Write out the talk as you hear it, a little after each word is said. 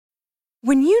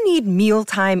When you need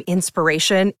mealtime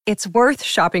inspiration, it's worth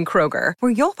shopping Kroger,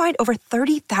 where you'll find over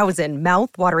 30,000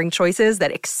 mouth-watering choices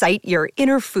that excite your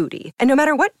inner foodie. And no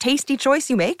matter what tasty choice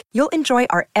you make, you'll enjoy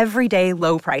our everyday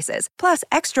low prices, plus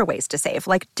extra ways to save,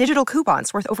 like digital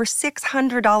coupons worth over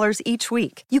 $600 each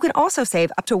week. You can also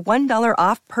save up to $1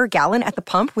 off per gallon at the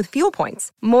pump with fuel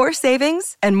points. More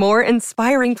savings and more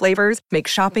inspiring flavors make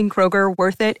shopping Kroger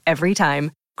worth it every time.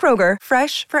 Kroger,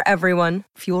 fresh for everyone.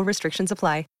 Fuel restrictions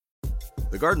apply.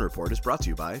 The Garden Report is brought to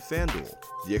you by FanDuel,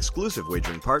 the exclusive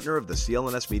wagering partner of the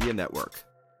CLNS Media Network.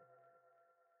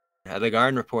 The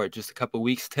Garden Report, just a couple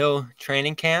weeks till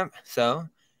training camp, so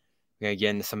we're going to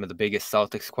get into some of the biggest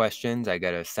Celtics questions. I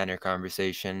got a center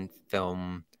conversation,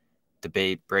 film,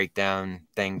 debate, breakdown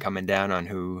thing coming down on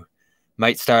who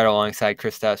might start alongside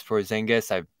Kristaps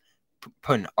Porzingis. I've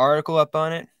put an article up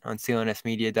on it on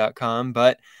clnsmedia.com,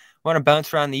 but I want to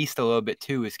bounce around the East a little bit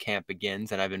too as camp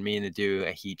begins, and I've been meaning to do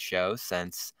a Heat show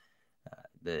since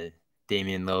the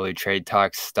Damian Lillard trade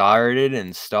talks started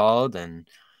and stalled and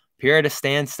appear at a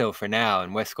standstill for now.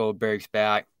 And Wes Goldberg's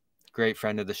back, great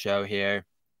friend of the show here.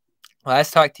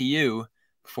 Last talked to you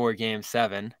before Game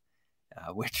 7,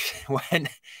 which went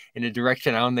in a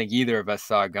direction I don't think either of us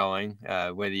saw going,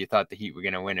 whether you thought the Heat were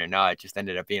going to win or not. It just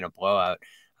ended up being a blowout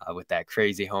with that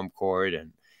crazy home court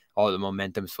and all the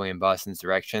momentum swinging Boston's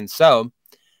direction. So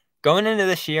going into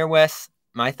this year, Wes,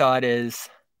 my thought is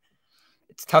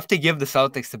it's tough to give the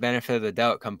Celtics the benefit of the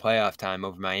doubt come playoff time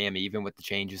over Miami, even with the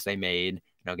changes they made. And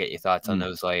I'll get your thoughts on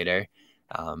those later.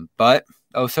 But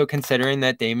also considering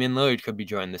that Damian Lillard could be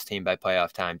joining this team by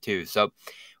playoff time too. So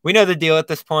we know the deal at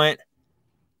this point.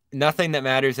 Nothing that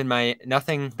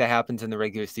happens in the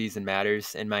regular season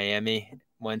matters in Miami.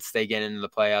 Once they get into the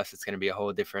playoffs, it's going to be a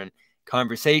whole different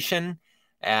conversation.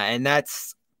 And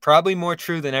that's probably more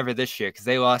true than ever this year because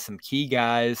they lost some key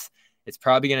guys. It's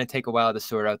probably going to take a while to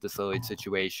sort out this Lillard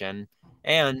situation.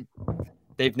 And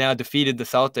they've now defeated the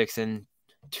Celtics in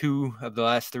 2 of the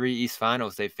last 3 East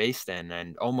Finals they faced in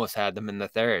and almost had them in the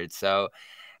third. So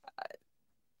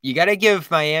you got to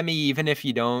give Miami, even if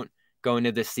you don't go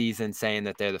into the season saying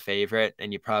that they're the favorite,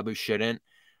 and you probably shouldn't,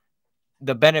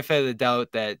 the benefit of the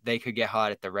doubt that they could get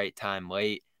hot at the right time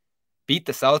late, beat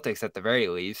the Celtics at the very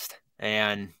least,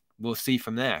 and we'll see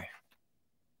from there.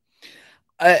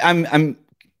 I'm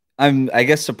I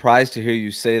guess surprised to hear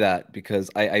you say that because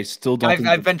I still don't.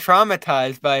 I've been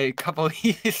traumatized by a couple of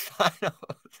these finals.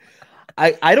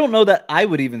 I don't know that I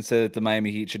would even say that the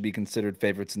Miami Heat should be considered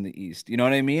favorites in the East. You know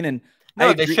what I mean? And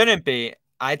no, they shouldn't be.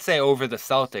 I'd say over the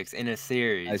Celtics in a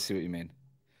series. I see what you mean.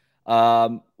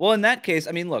 Well, in that case,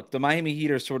 I mean, look, the Miami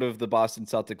Heat are sort of the Boston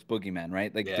Celtics boogeyman,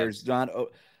 right? Like, there's not.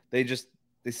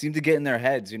 They seem to get in their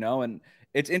heads, you know. And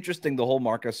it's interesting, the whole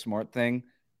Marcus Smart thing.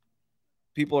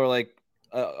 People are like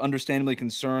understandably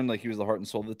concerned, like he was the heart and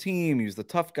soul of the team. He was the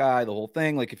tough guy, the whole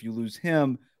thing. Like, if you lose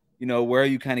him, you know, where are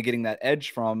you kind of getting that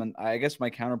edge from? And I guess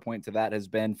my counterpoint to that has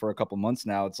been for a couple months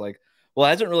now. It's like, well, it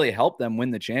hasn't really helped them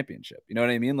win the championship. You know what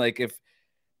I mean? Like, if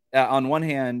on one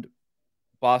hand,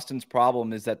 Boston's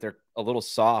problem is that they're a little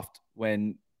soft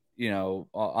when, you know,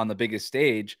 on the biggest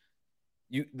stage,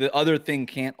 the other thing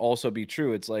can't also be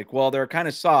true. It's like, well, they're kind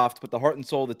of soft, but the heart and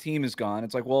soul of the team is gone.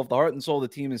 It's like, well, if the heart and soul of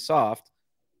the team is soft,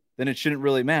 then it shouldn't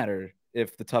really matter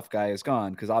if the tough guy is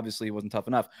gone, because obviously he wasn't tough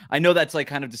enough. I know that's like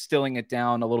kind of distilling it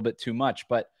down a little bit too much,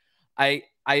 but I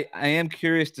am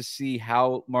curious to see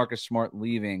how Marcus Smart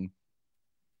leaving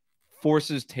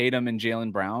forces Tatum and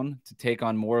Jaylen Brown to take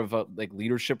on more of a like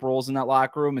leadership roles in that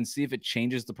locker room and see if it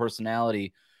changes the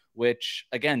personality, which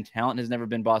again, talent has never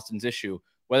been Boston's issue,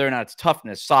 whether or not it's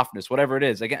toughness, softness, whatever it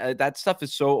is. Again, that stuff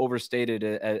is so overstated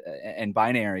and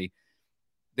binary.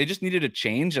 They just needed a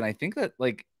change. And I think that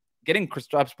like getting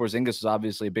Kristaps Porzingis is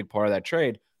obviously a big part of that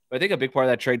trade, but I think a big part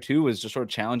of that trade too was just sort of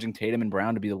challenging Tatum and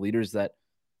Brown to be the leaders that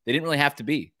they didn't really have to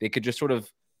be. They could just sort of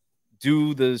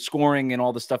do the scoring and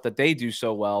all the stuff that they do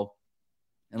so well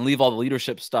and leave all the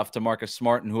leadership stuff to Marcus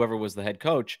Smart and whoever was the head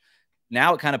coach.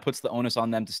 Now it kind of puts the onus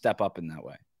on them to step up in that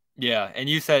way. Yeah, and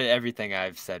you said everything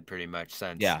I've said pretty much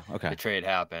since the trade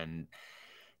happened.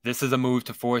 This is a move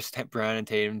to force Brown and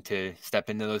Tatum to step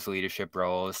into those leadership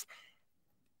roles.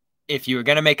 If you were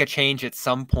going to make a change at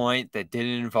some point that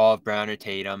didn't involve Brown or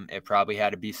Tatum, it probably had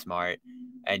to be Smart,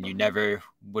 and you never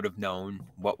would have known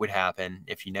what would happen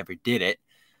if you never did it.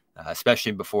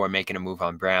 Especially before making a move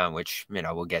on Brown, which, you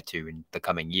know, we'll get to in the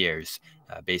coming years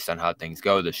based on how things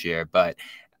go this year. But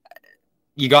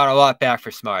you got a lot back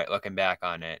for Smart looking back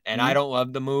on it. And I don't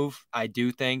love the move. I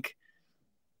do think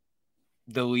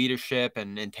the leadership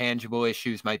and intangible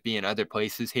issues might be in other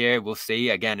places here. We'll see.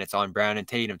 Again, it's on Brown and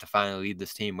Tatum to finally lead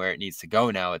this team where it needs to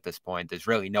go now at this point. There's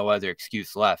really no other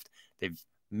excuse left. They've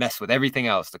mess with everything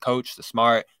else. The coach, the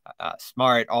smart,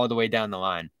 all the way down the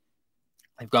line.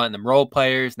 They've gotten them role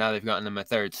players. Now they've gotten them a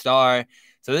third star.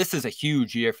 So this is a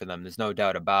huge year for them. There's no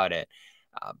doubt about it.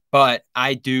 But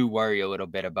I do worry a little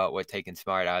bit about what taking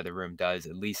Smart out of the room does,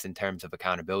 at least in terms of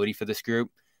accountability for this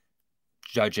group,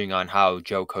 judging on how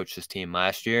Joe coached his team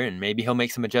last year. And maybe he'll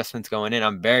make some adjustments going in.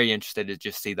 I'm very interested to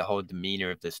just see the whole demeanor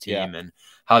of this team and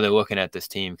how they're looking at this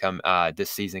team come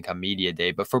this season come media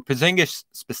day. But for Porzingis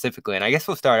specifically, and I guess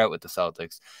we'll start out with the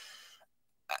Celtics,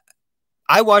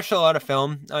 I watched a lot of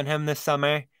film on him this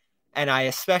summer, and I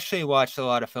especially watched a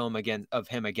lot of film of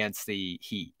him against the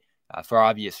Heat for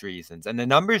obvious reasons. And the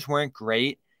numbers weren't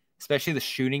great, especially the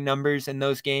shooting numbers in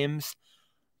those games.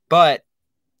 But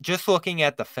just looking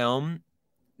at the film,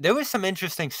 there was some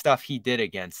interesting stuff he did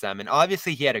against them. And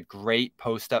obviously he had a great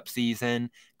post-up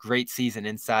season, great season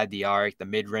inside the arc. The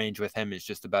mid-range with him is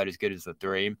just about as good as the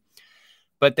three.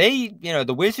 But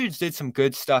the Wizards did some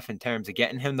good stuff in terms of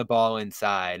getting him the ball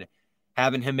inside,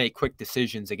 having him make quick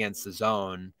decisions against the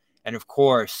zone. And of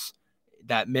course,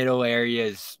 that middle area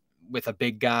is with a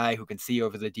big guy who can see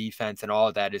over the defense, and all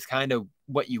of that is kind of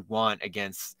what you want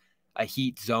against a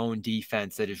Heat zone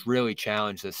defense that has really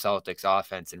challenged the Celtics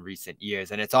offense in recent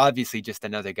years. And it's obviously just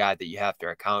another guy that you have to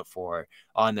account for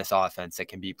on this offense that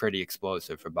can be pretty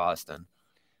explosive for Boston.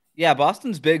 Yeah,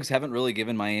 Boston's bigs haven't really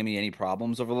given Miami any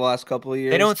problems over the last couple of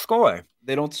years. They don't score.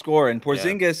 And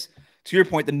Porzingis, to your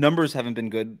point, the numbers haven't been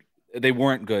good. They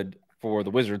weren't good for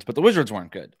the Wizards, but the Wizards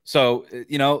weren't good. So,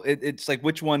 it's like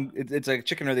which one? It's like a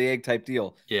chicken or the egg type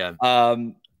deal. Yeah.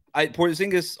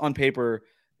 Porzingis on paper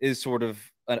is sort of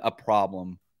a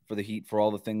problem for the Heat for all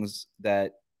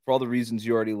the reasons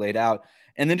you already laid out.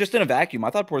 And then just in a vacuum, I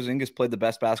thought Porzingis played the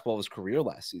best basketball of his career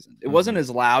last season. It wasn't as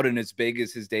loud and as big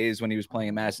as his days when he was playing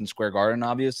at Madison Square Garden,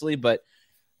 obviously, but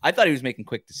I thought he was making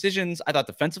quick decisions. I thought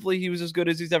defensively he was as good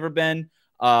as he's ever been.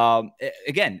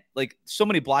 Again, like so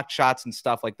many blocked shots and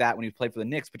stuff like that when he played for the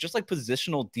Knicks, but just like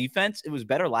positional defense, it was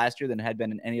better last year than it had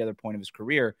been in any other point of his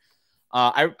career.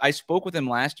 I spoke with him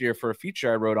last year for a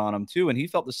feature I wrote on him too, and he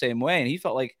felt the same way. And he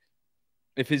felt like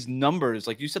if his numbers,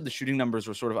 like you said, the shooting numbers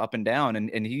were sort of up and down,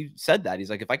 and he said that. He's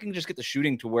like, if I can just get the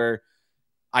shooting to where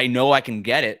I know I can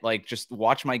get it, like just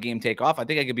watch my game take off, I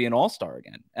think I could be an all-star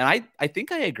again. And I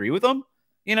think I agree with him.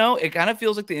 It kind of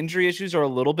feels like the injury issues are a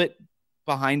little bit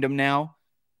behind him now.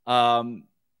 And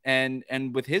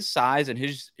with his size and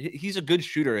he's a good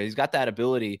shooter. He's got that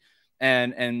ability.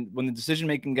 And when the decision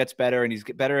making gets better and he's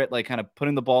better at like kind of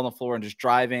putting the ball on the floor and just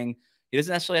driving, he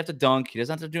doesn't necessarily have to dunk. He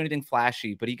doesn't have to do anything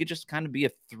flashy, but he could just kind of be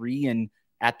a 3 and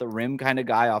at the rim kind of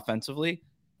guy offensively.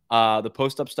 The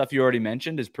post up stuff you already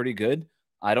mentioned is pretty good.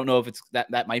 I don't know if it's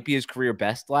that might be his career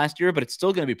best last year, but it's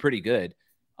still going to be pretty good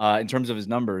in terms of his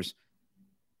numbers.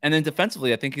 And then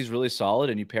defensively, I think he's really solid.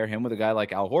 And you pair him with a guy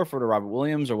like Al Horford or Robert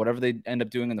Williams or whatever they end up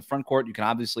doing in the front court. You can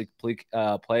obviously play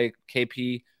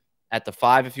KP at the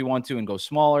 5 if you want to and go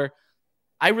smaller.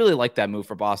 I really like that move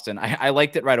for Boston. I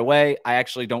liked it right away. I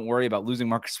actually don't worry about losing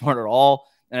Marcus Smart at all.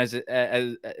 And as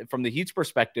from the Heat's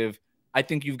perspective, I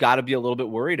think you've got to be a little bit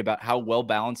worried about how well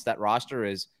balanced that roster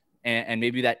is, and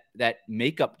maybe that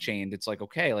makeup chain. It's like,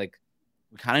 okay, like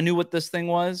we kind of knew what this thing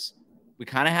was. We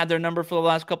kind of had their number for the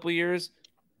last couple of years.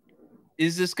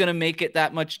 Is this going to make it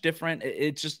that much different?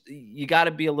 It's just you got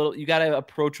to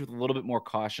approach with a little bit more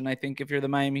caution, I think, if you're the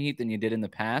Miami Heat than you did in the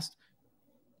past.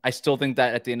 I still think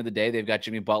that at the end of the day, they've got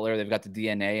Jimmy Butler, they've got the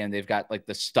DNA, and they've got like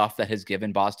the stuff that has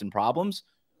given Boston problems.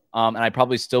 And I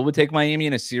probably still would take Miami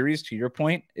in a series, to your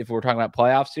point, if we're talking about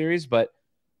playoff series. But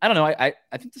I don't know. I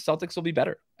think the Celtics will be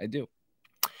better. I do.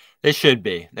 They should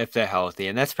be if they're healthy.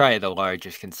 And that's probably the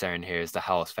largest concern here is the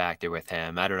health factor with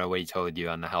him. I don't know what he told you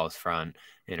on the health front,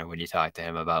 when you talked to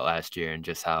him about last year and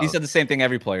just how. He said the same thing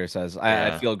every player says.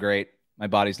 I feel great. My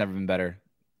body's never been better.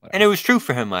 Whatever. And it was true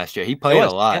for him last year. He played a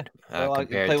lot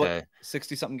compared to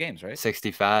 60-something games, right?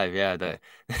 65, yeah.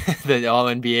 The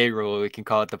All-NBA rule, we can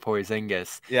call it the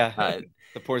Porzingis. Yeah,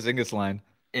 the Porzingis line.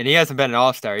 And he hasn't been an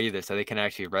all-star either, so they can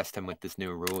actually rest him with this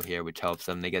new rule here, which helps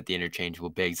them. They get the interchangeable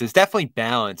bigs. There's definitely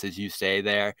balance, as you say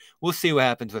there. We'll see what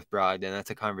happens with Brogdon. That's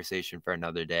a conversation for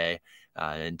another day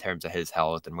in terms of his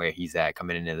health and where he's at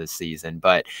coming into the season.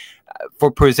 But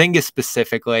for Porzingis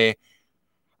specifically,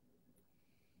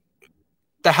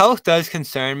 the health does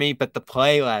concern me, but the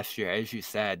play last year, as you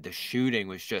said, the shooting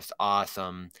was just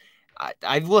awesome.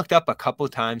 I've looked up a couple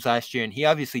of times last year, and he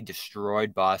obviously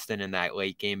destroyed Boston in that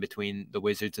late game between the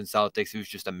Wizards and Celtics. It was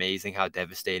just amazing how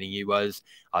devastating he was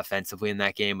offensively in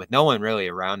that game with no one really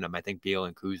around him. I think Beal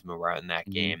and Kuzma were out in that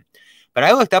game. But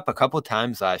I looked up a couple of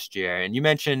times last year, and you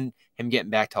mentioned him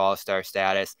getting back to all-star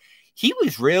status. He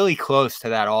was really close to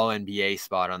that All-NBA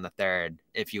spot on the third,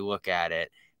 if you look at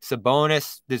it.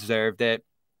 Sabonis deserved it.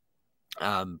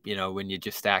 When you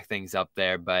just stack things up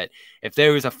there. But if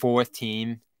there was a fourth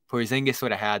team, Porzingis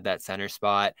would have had that center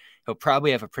spot. He'll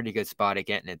probably have a pretty good spot at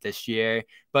getting it this year.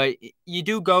 But you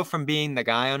do go from being the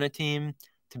guy on a team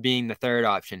to being the third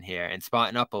option here and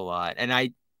spotting up a lot. And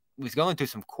I was going through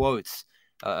some quotes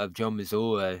of Joe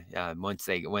Mazzulla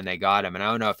when they got him. And I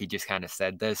don't know if he just kind of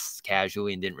said this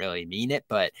casually and didn't really mean it,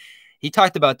 but he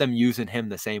talked about them using him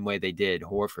the same way they did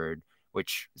Horford,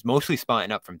 which is mostly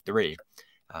spotting up from three.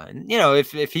 And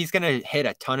if he's going to hit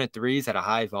a ton of threes at a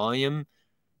high volume,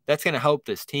 that's going to help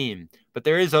this team. But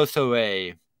there is also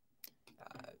a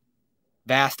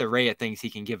vast array of things he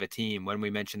can give a team when we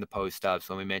mention the post-ups,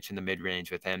 when we mention the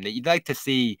mid-range with him, that you'd like to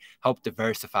see help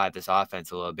diversify this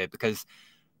offense a little bit, because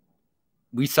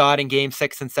we saw it in game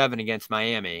 6 and 7 against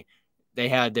Miami. They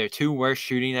had their 2 worst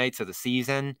shooting nights of the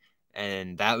season,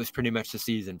 and that was pretty much the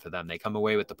season for them. They come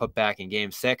away with the putback in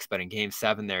game 6, but in game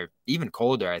 7, they're even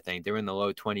colder, I think. They were in the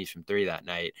low 20s from 3 that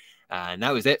night, and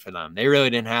that was it for them. They really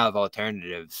didn't have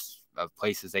alternatives of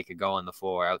places they could go on the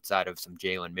floor outside of some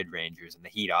Jalen mid-rangers, and the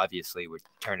Heat obviously were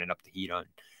turning up the heat on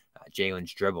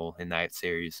Jalen's dribble in that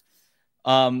series.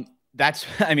 They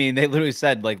literally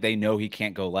said, like, they know he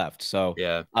can't go left. So,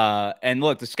 yeah. And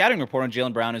look, the scouting report on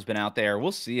Jaylen Brown has been out there.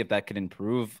 We'll see if that can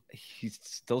improve. He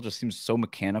still just seems so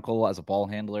mechanical as a ball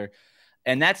handler.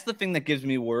 And that's the thing that gives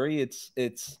me worry. It's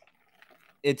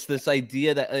this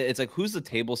idea that it's like, who's the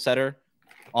table setter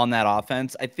on that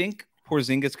offense? I think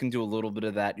Porzingis can do a little bit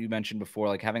of that. You mentioned before,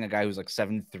 like having a guy who's like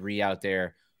 7'3" out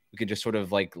there who can just sort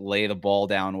of like lay the ball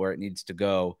down where it needs to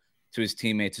go to his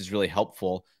teammates is really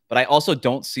helpful. But I also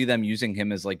don't see them using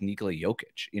him as like Nikola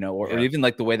Jokic, or even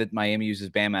like the way that Miami uses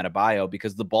Bam Adebayo,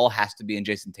 because the ball has to be in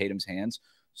Jason Tatum's hands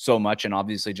so much, and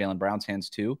obviously Jaylen Brown's hands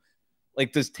too.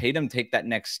 Like, does Tatum take that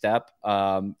next step?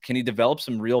 Can he develop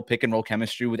some real pick and roll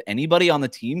chemistry with anybody on the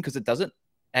team? Because it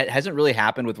hasn't really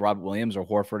happened with Rob Williams or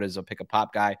Horford as a pick and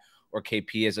pop guy, or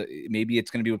KP as maybe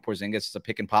it's going to be with Porzingis as a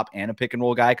pick and pop and a pick and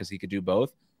roll guy, because he could do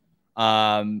both.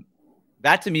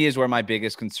 That to me is where my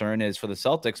biggest concern is for the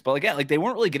Celtics. But again, like, they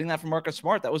weren't really getting that from Marcus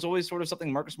Smart. That was always sort of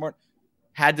something Marcus Smart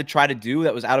had to try to do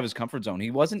that was out of his comfort zone. He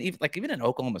wasn't even in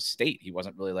Oklahoma State, he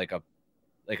wasn't really like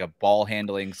a ball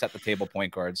handling, set the table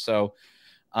point guard. So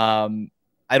I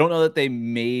don't know that they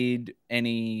made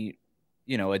any,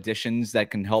 additions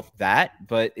that can help that,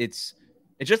 but it's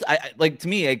just, to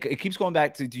me, it keeps going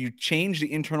back to, do you change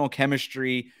the internal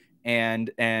chemistry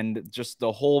and just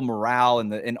the whole morale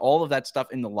and all of that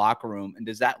stuff in the locker room? And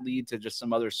does that lead to just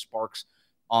some other sparks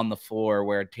on the floor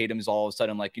where Tatum's all of a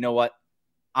sudden like, you know what,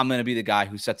 I'm going to be the guy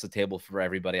who sets the table for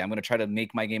everybody. I'm going to try to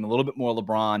make my game a little bit more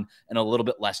LeBron and a little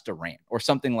bit less Durant, or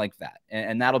something like that.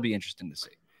 And that'll be interesting to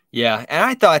see. Yeah, and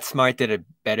I thought Smart did a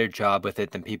better job with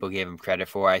it than people gave him credit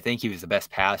for. I think he was the best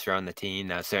passer on the team.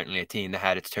 Now, certainly a team that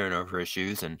had its turnover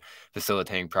issues and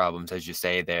facilitating problems, as you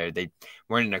say there. They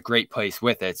weren't in a great place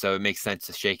with it, so it makes sense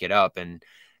to shake it up. And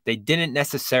they didn't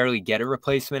necessarily get a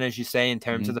replacement, as you say, in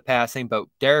terms of the passing. But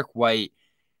Derek White,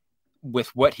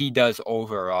 with what he does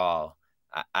overall,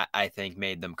 I think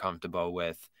made them comfortable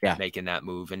with making that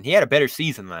move. And he had a better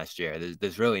season last year.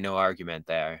 There's really no argument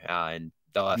there. And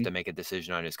they'll have to make a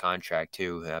decision on his contract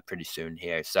too pretty soon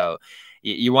here. So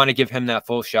you want to give him that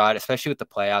full shot, especially with the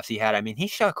playoffs he had. I mean, he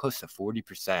shot close to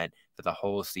 40% for the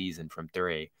whole season from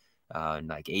 3, and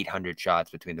like 800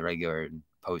 shots between the regular and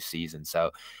postseason.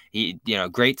 So he,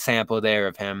 great sample there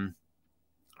of him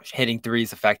hitting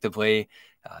threes effectively.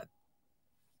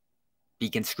 He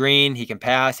can screen, he can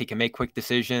pass, he can make quick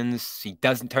decisions. He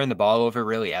doesn't turn the ball over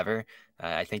really ever.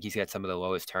 I think he's got some of the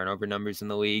lowest turnover numbers in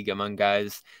the league among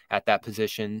guys at that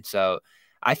position. So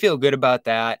I feel good about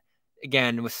that.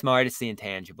 Again, with Smart, it's the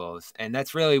intangibles. And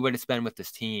that's really what it's been with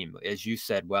this team. As you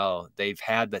said, well, they've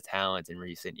had the talent in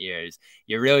recent years.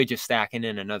 You're really just stacking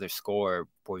in another scorer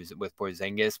with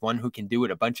Porzingis, one who can do it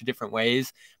a bunch of different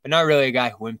ways, but not really a guy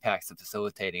who impacts the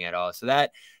facilitating at all. So that,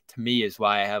 to me, is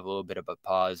why I have a little bit of a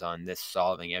pause on this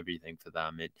solving everything for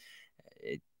them.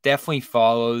 It definitely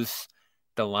follows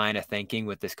the line of thinking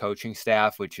with this coaching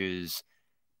staff, which is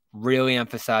really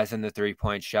emphasizing the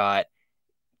three-point shot,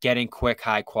 getting quick,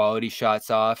 high-quality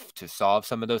shots off to solve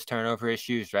some of those turnover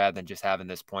issues, rather than just having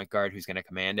this point guard who's going to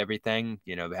command everything,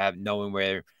 knowing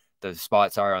where the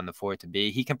spots are on the floor to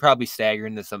be. He can probably stagger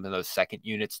into some of those second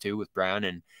units too with Brown,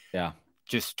 and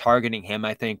just targeting him,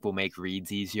 I think, will make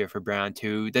reads easier for Brown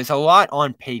too. There's a lot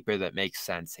on paper that makes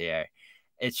sense here.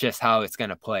 It's just how it's going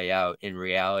to play out in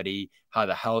reality, how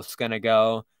the health's going to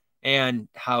go, and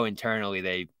how internally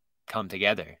they come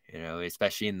together,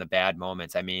 especially in the bad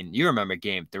moments. I mean, you remember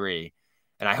game 3,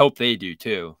 and I hope they do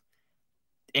too.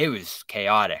 It was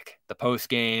chaotic. The post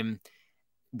game,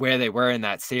 where they were in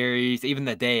that series, even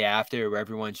the day after, where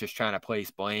everyone's just trying to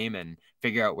place blame and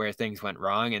figure out where things went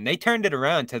wrong. And they turned it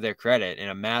around, to their credit, in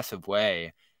a massive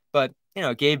way. But,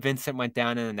 Gabe Vincent went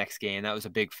down in the next game. That was a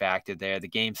big factor there. The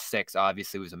game 6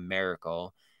 obviously was a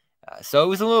miracle. So it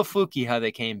was a little fluky how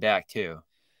they came back too.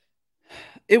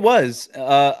 It was.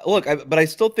 But I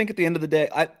still think at the end of the day,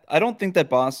 I don't think that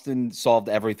Boston solved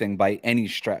everything by any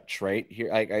stretch, right?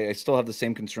 Here, I still have the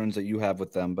same concerns that you have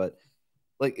with them, but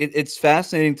it's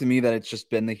fascinating to me that it's just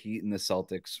been the Heat and the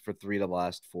Celtics for 3 of the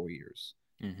last 4 years.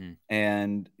 Mm-hmm.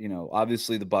 And,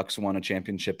 obviously the Bucks won a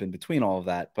championship in between all of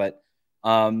that, but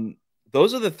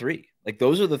those are the 3.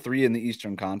 Those are the 3 in the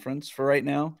Eastern Conference for right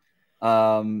now.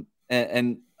 And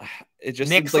it just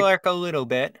Knicks lurk a little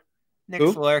bit.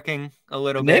 Knicks lurking a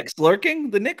little bit. Knicks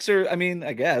lurking? The Knicks are, I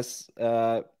guess.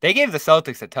 They gave the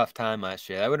Celtics a tough time last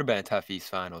year. That would have been a tough East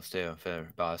Finals, too, for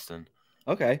Boston.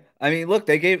 Okay. Look,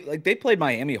 they played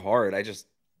Miami hard.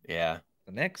 Yeah.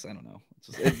 The Knicks, I don't know.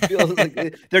 It feels like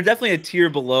they're definitely a tier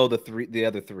below the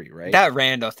other 3, right? That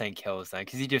Randall thing kills them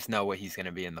because you just know what he's going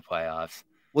to be in the playoffs.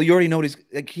 Well, you already know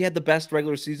he had the best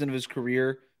regular season of his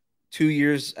career 2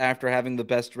 years after having the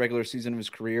best regular season of his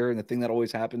career. And the thing that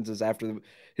always happens is after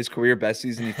his career best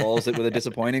season, he follows it with a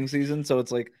disappointing season. So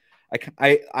it's like,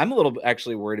 I'm a little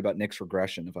actually worried about Knicks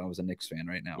regression if I was a Knicks fan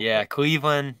right now. Yeah,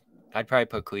 Cleveland, I'd probably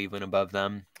put Cleveland above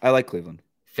them. I like Cleveland.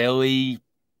 Philly,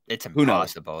 it's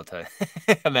impossible to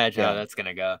imagine how that's going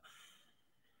to go.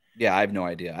 Yeah, I have no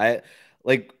idea.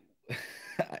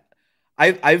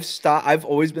 I've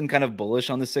always been kind of bullish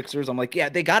on the Sixers. I'm like, yeah,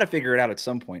 they got to figure it out at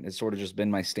some point. It's sort of just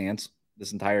been my stance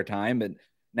this entire time. But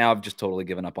now I've just totally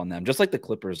given up on them. Just like the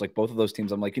Clippers, both of those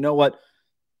teams. I'm like, you know what?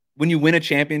 When you win a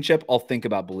championship, I'll think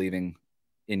about believing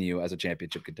in you as a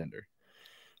championship contender.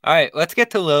 All right, let's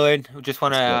get to Lillard. We just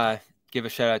want to give a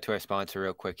shout out to our sponsor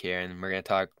real quick here. And we're going to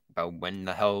talk about when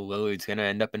the hell Lillard's going to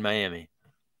end up in Miami.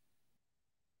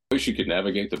 Wish you could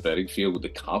navigate the betting field with the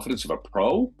confidence of a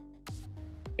pro?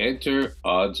 Enter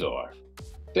Odds Are.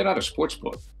 They're not a sports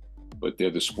book, but they're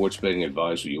the sports betting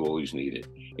advisor you always needed.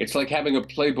 It's like having a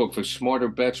playbook for smarter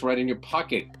bets right in your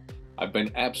pocket. I've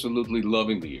been absolutely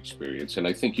loving the experience, and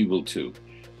I think you will too,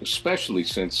 especially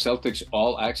since Celtics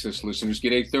All Access listeners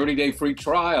get a 30-day free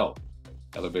trial.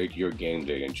 Elevate your game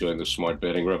day and join the smart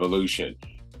betting revolution.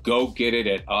 Go get it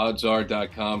at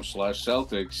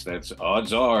oddsr.com/Celtics. That's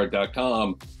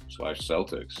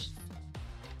oddsr.com/Celtics.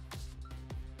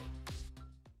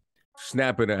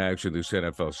 Snap into action this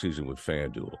NFL season with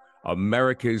FanDuel,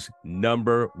 America's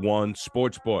 #1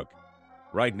 sportsbook.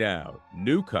 Right now,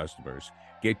 new customers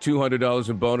get $200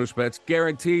 in bonus bets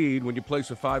guaranteed when you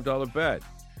place a $5 bet.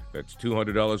 That's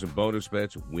 $200 in bonus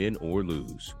bets, win or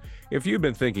lose. If you've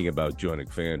been thinking about joining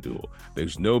FanDuel,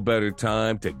 there's no better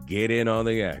time to get in on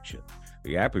the action.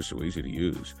 The app is so easy to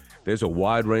use. There's a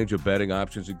wide range of betting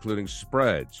options, including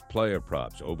spreads, player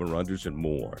props, over-unders, and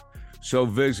more. So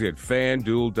visit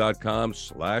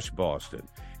FanDuel.com/Boston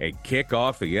and kick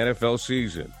off the NFL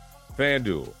season.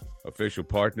 FanDuel, official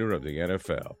partner of the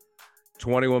NFL.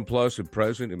 21 plus and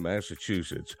present in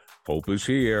Massachusetts. Hope is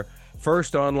here.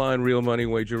 First online real money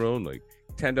wager only.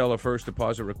 $10 first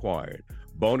deposit required.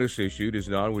 Bonus issued is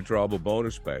non-withdrawable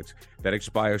bonus bets that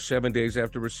expire 7 days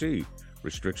after receipt.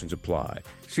 Restrictions apply.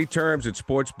 See terms at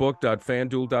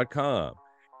sportsbook.fanduel.com.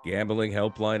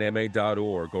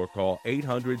 GamblingHelplineMA.org or call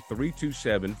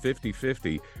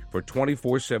 800-327-5050 for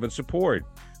 24/7 support.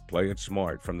 Play it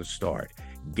smart from the start.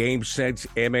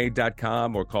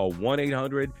 GameSenseMA.com or call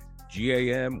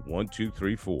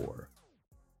 1-800-GAM-1234.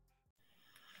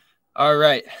 All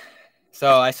right.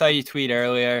 So I saw you tweet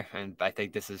earlier, and I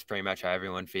think this is pretty much how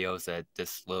everyone feels, that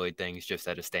this Lillard thing is just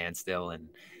at a standstill, and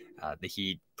the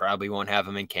Heat probably won't have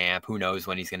him in camp. Who knows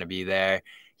when he's going to be there?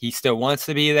 He still wants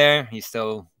to be there. He's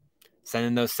still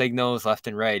sending those signals left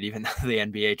and right, even though the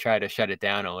NBA tried to shut it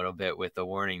down a little bit with the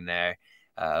warning there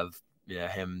of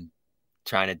him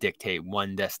trying to dictate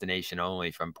one destination only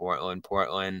from Portland.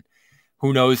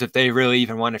 Who knows if they really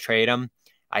even want to trade him?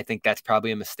 I think that's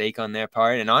probably a mistake on their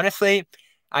part. And honestly,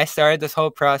 I started this whole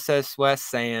process, Wes,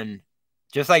 saying,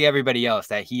 just like everybody else,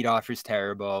 that Heat offer's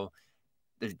terrible.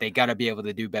 They got to be able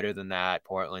to do better than that.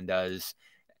 Portland does.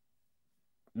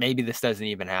 Maybe this doesn't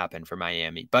even happen for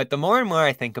Miami. But the more and more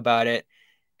I think about it,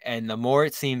 and the more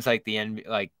it seems like the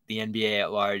NBA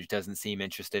at large doesn't seem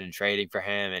interested in trading for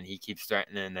him, and he keeps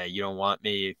threatening that you don't want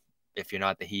me if you're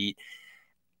not the Heat.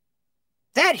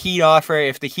 That Heat offer,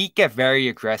 if the Heat get very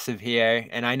aggressive here,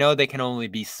 and I know they can only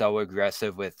be so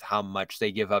aggressive with how much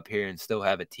they give up here and still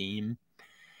have a team,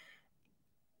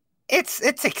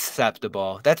 it's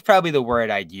acceptable. That's probably the word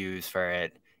I'd use for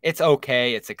it. It's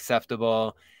okay. It's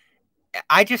acceptable.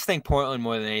 I just think Portland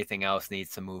more than anything else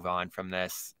needs to move on from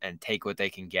this and take what they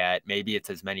can get. Maybe it's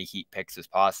as many Heat picks as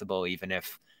possible, even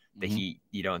if the Heat,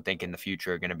 you don't think in the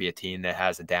future are going to be a team that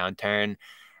has a downturn.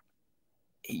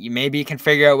 Maybe you can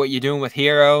figure out what you're doing with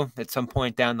Hero at some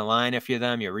point down the line. If you're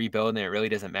them, you're rebuilding. It really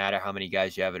doesn't matter how many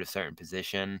guys you have at a certain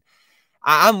position.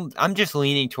 I'm just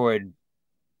leaning toward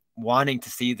wanting to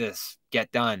see this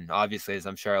get done, obviously, as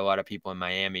I'm sure a lot of people in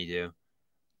Miami do.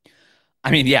 I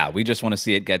mean, yeah, we just want to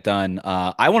see it get done.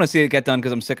 I want to see it get done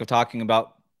because I'm sick of talking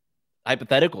about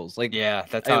hypotheticals. Like, yeah,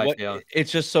 that's how I feel.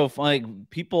 It's just so funny.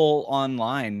 People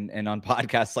online and on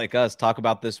podcasts like us talk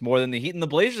about this more than the Heat and the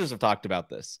Blazers have talked about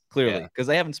this, clearly, because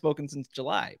they haven't spoken since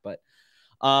July. But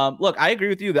look, I agree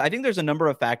with you. I think there's a number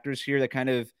of factors here that kind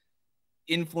of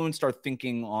influenced our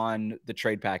thinking on the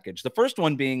trade package. The first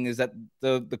one being is that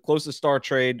the closest star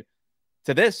trade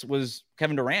to this was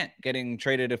Kevin Durant getting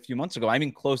traded a few months ago. I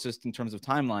mean, closest in terms of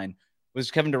timeline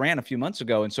was Kevin Durant a few months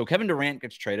ago. And so Kevin Durant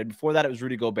gets traded. Before that, it was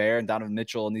Rudy Gobert and Donovan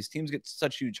Mitchell. And these teams get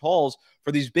such huge hauls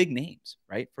for these big names,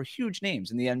 right? For huge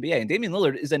names in the NBA. And Damian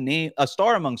Lillard is a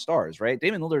star among stars, right?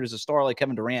 Damian Lillard is a star like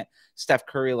Kevin Durant, Steph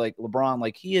Curry, like LeBron.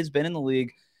 Like, he has been in the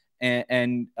league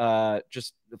and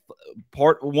just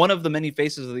one of the many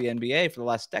faces of the NBA for the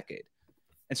last decade.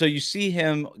 And so you see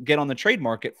him get on the trade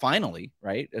market finally,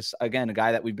 right? As, again, a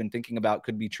guy that we've been thinking about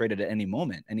could be traded at any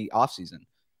moment, any offseason.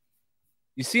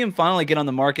 You see him finally get on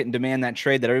the market and demand that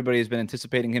trade that everybody has been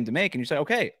anticipating him to make. And you say,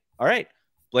 okay, all right,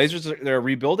 Blazers, they're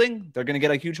rebuilding. They're going to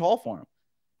get a huge haul for him.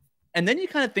 And then you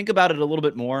kind of think about it a little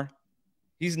bit more.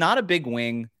 He's not a big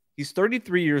wing. He's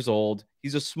 33 years old.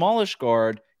 He's a smallish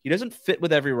guard. He doesn't fit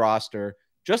with every roster.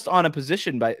 Just on a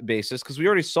position basis, because we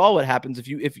already saw what happens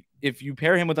if you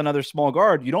pair him with another small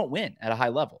guard, you don't win at a high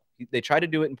level. They tried to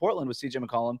do it in Portland with CJ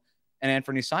McCollum and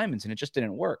Anthony Simons, and it just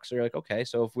didn't work. So you're like, okay,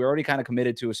 so if we're already kind of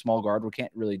committed to a small guard, we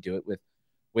can't really do it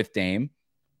with Dame.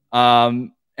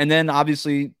 And then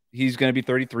obviously he's going to be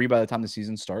 33 by the time the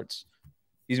season starts.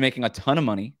 He's making a ton of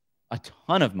money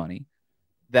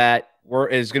that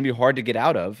is going to be hard to get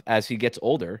out of as he gets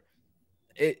older.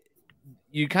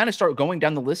 You kind of start going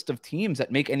down the list of teams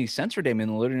that make any sense for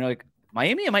Damian Lillard, and you're like,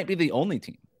 Miami might be the only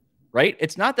team, right?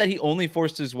 It's not that he only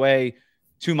forced his way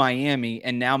to Miami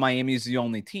and now Miami is the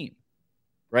only team,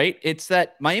 right? It's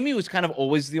that Miami was kind of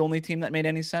always the only team that made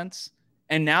any sense.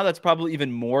 And now that's probably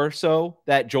even more so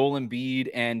that Joel Embiid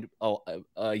and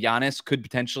Giannis could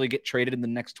potentially get traded in the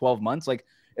next 12 months. Like,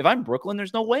 if I'm Brooklyn,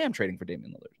 there's no way I'm trading for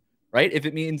Damian Lillard, right? If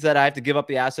it means that I have to give up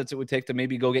the assets it would take to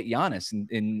maybe go get Giannis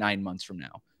in 9 months from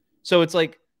now. So it's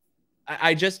like,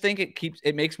 I just think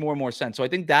it makes more and more sense. So I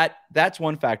think that's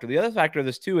one factor. The other factor of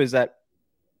this too is that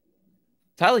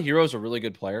Tyler Hero is a really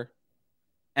good player,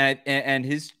 and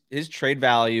his trade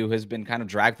value has been kind of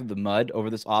dragged through the mud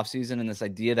over this offseason, and this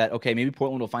idea that, okay, maybe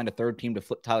Portland will find a third team to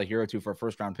flip Tyler Hero to for a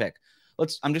first-round pick.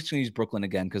 I'm just going to use Brooklyn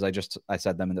again because I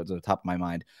said them and they're at the top of my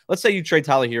mind. Let's say you trade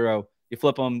Tyler Hero, you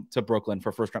flip him to Brooklyn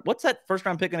for first round. What's that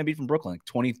first-round pick going to be from Brooklyn? Like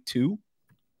 22?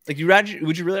 Like,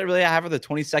 would you really have the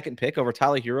 22nd pick over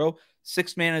Tyler Hero,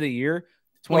 sixth man of the year?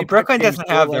 Well, Brooklyn doesn't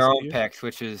have their own picks,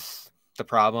 which is the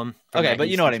problem. Okay, but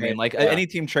you know what I mean. Like, any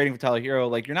team trading for Tyler Hero,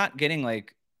 like, you're not getting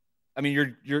like, I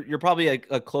mean, you're probably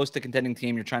a close to contending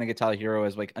team. You're trying to get Tyler Hero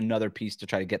as like another piece to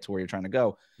try to get to where you're trying to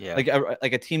go. Yeah.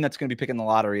 Like a team that's going to be picking the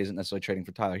lottery isn't necessarily trading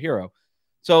for Tyler Hero.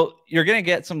 So you're going to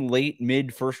get some late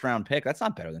mid first round pick. That's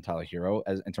not better than Tyler Hero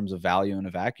in terms of value in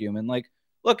a vacuum. And like,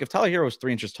 look, if Tyler Hero was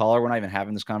 3 inches taller, we're not even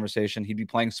having this conversation. He'd be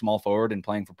playing small forward and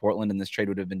playing for Portland, and this trade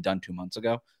would have been done 2 months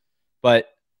ago. But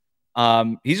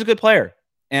he's a good player,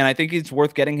 and I think it's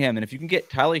worth getting him. And if you can get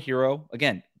Tyler Hero,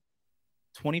 again,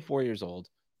 24 years old,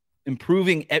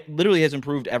 literally has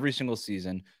improved every single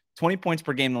season, 20 points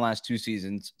per game in the last 2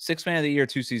 seasons, sixth man of the year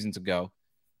 2 seasons ago.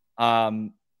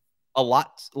 A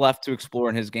lot left to explore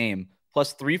in his game,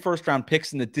 plus 3 first-round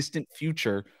picks in the distant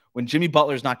future when Jimmy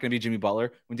Butler's not going to be Jimmy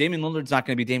Butler, when Damian Lillard's not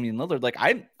going to be Damian Lillard. Like,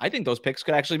 I think those picks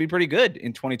could actually be pretty good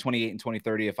in 2028 and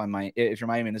 2030 if you're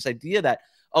Miami. And this idea that,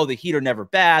 oh, the Heat are never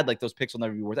bad, like those picks will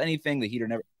never be worth anything. The Heat are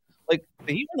never – like,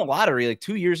 the Heat won the lottery like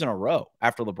 2 years in a row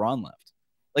after LeBron left.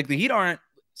 Like, the Heat aren't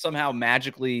somehow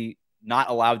magically not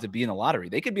allowed to be in the lottery.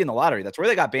 They could be in the lottery. That's where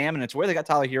they got Bam, and it's where they got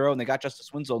Tyler Hero, and they got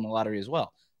Justice Winslow in the lottery as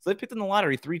well. So they picked in the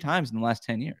lottery 3 times in the last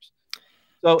 10 years.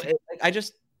 So I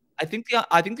think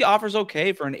the offer's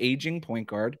okay for an aging point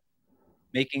guard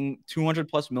making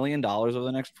 $200+ million over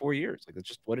the next 4 years. Like, that's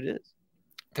just what it is.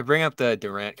 To bring up the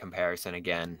Durant comparison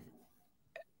again,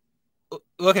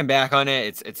 looking back on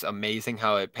it, it's amazing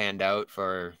how it panned out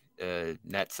for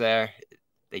Nets there.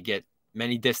 They get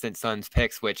many distant Suns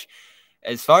picks, which,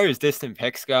 as far as distant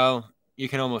picks go, you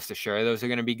can almost assure those are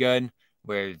going to be good.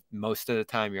 where most of the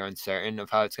time you're uncertain of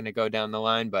how it's going to go down the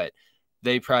line, but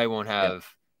they probably won't have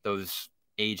those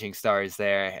aging stars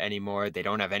there anymore. They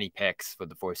don't have any picks for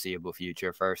the foreseeable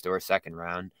future, first or second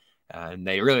round. And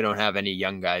they really don't have any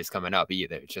young guys coming up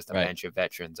either. It's just a bench of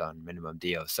veterans on minimum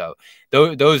deals. So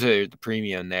those are the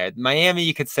premium there. Miami,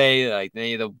 you could say, like,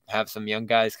 they'll have some young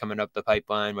guys coming up the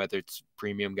pipeline, whether it's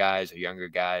premium guys or younger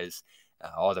guys,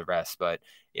 all the rest. But,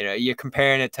 you know, you're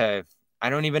comparing it to, I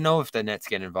don't even know if the Nets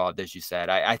get involved, as you said.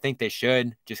 I think they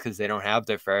should, just because they don't have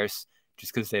their first,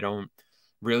 just because they don't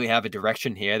really have a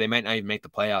direction here. They might not even make the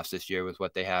playoffs this year with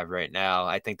what they have right now.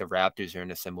 I think the Raptors are in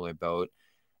a similar boat.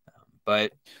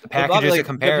 But the packages are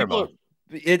comparable.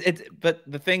 But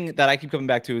the thing that I keep coming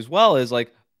back to as well is,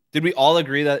 like, did we all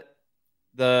agree that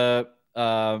the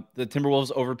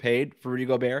Timberwolves overpaid for Rudy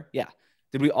Gobert? Yeah.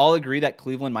 Did we all agree that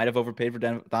Cleveland might have overpaid for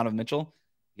Donovan Mitchell?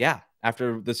 Yeah.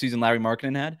 After the season Larry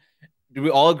Markkinen had. Did we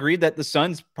all agree that the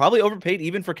Suns probably overpaid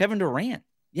even for Kevin Durant?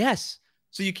 Yes.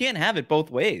 So you can't have it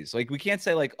both ways. Like, we can't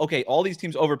say, like, okay, all these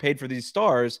teams overpaid for these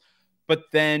stars, but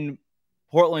then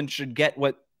Portland should get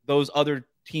what those other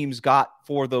teams got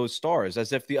for those stars,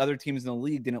 as if the other teams in the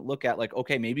league didn't look at, like,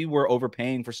 okay, maybe we're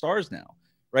overpaying for stars now,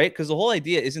 right? Because the whole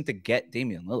idea isn't to get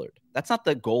Damian Lillard. That's not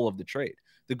the goal of the trade.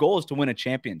 The goal is to win a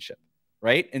championship,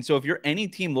 right? And so if you're any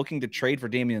team looking to trade for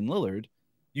Damian Lillard,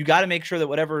 you got to make sure that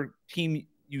whatever team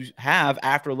you have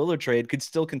after a Lillard trade could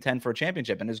still contend for a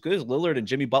championship. And as good as Lillard and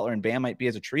Jimmy Butler and Bam might be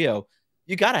as a trio,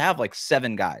 you got to have like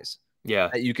 7 guys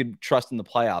that you could trust in the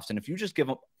playoffs. And if you just give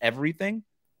up everything,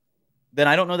 then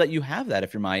I don't know that you have that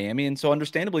if you're Miami. And so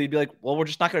understandably, you'd be like, well, we're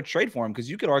just not going to trade for him, because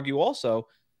you could argue also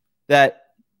that,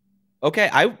 okay,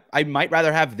 I might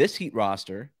rather have this Heat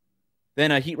roster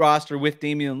than a Heat roster with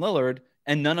Damian Lillard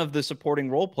and none of the supporting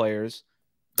role players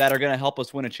that are going to help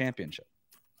us win a championship.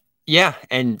 Yeah,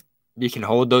 and you can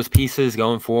hold those pieces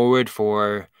going forward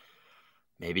for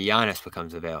maybe Giannis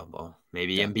becomes available.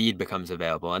 Maybe Embiid becomes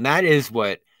available. And that is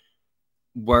what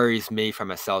worries me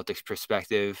from a Celtics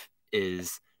perspective,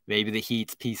 is maybe the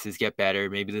Heat's pieces get better.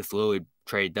 Maybe this Lillard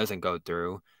trade doesn't go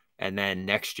through. And then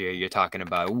next year you're talking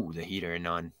about, the Heat are in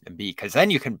on Embiid. Because then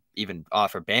you can even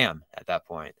offer Bam at that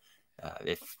point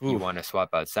if you want to swap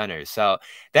out centers. So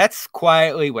that's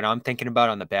quietly what I'm thinking about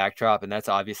on the backdrop. And that's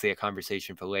obviously a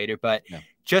conversation for later. But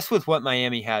just with what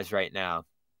Miami has right now,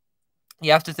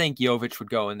 you have to think Jovic would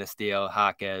go in this deal.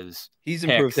 Jaquez. He's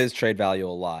improved his trade value a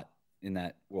lot in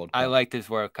that World Cup. I liked his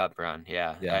World Cup run,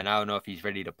 and I don't know if he's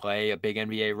ready to play a big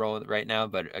NBA role right now,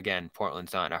 but again,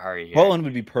 Portland's not in a hurry here. Portland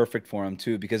would be perfect for him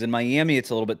too, because in Miami it's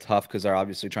a little bit tough because they're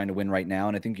obviously trying to win right now,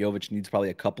 and I think Jovic needs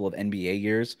probably a couple of NBA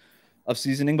years of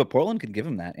seasoning, but Portland can give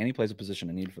him that, and he plays a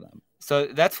position of need for them. So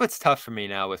that's what's tough for me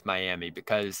now with Miami,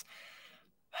 because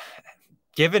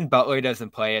given Butler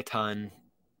doesn't play a ton,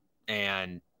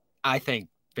 and I think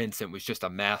Vincent was just a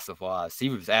massive loss. He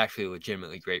was actually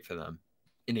legitimately great for them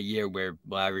in a year where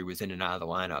Lowry was in and out of the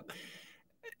lineup.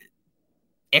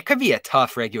 It could be a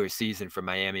tough regular season for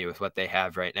Miami with what they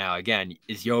have right now. Again,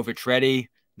 is Jovic ready?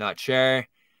 Not sure.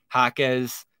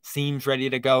 Jaquez seems ready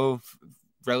to go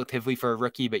relatively for a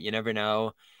rookie, but you never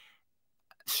know.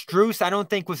 Strus, I don't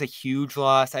think was a huge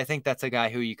loss. I think that's a guy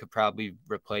who you could probably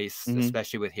replace,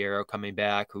 especially with Hero coming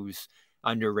back, who's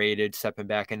underrated, stepping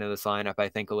back into this lineup, I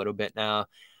think, a little bit now.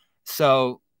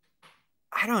 So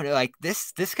I don't know, like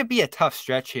this could be a tough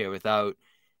stretch here without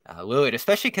Lillard,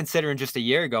 especially considering just a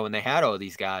year ago when they had all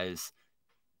these guys,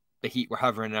 the Heat were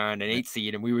hovering around an 8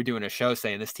 seed, and we were doing a show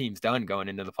saying this team's done going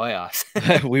into the playoffs.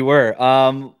 We were.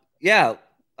 Yeah,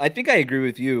 I think I agree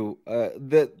with you.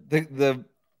 The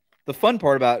fun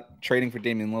part about trading for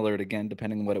Damian Lillard, again,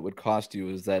 depending on what it would cost you,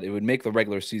 is that it would make the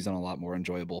regular season a lot more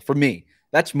enjoyable for me.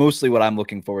 That's mostly what I'm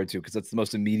looking forward to, because that's the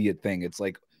most immediate thing. It's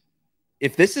like,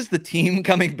 if this is the team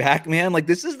coming back, man, like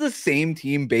this is the same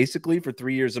team basically for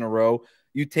 3 years in a row.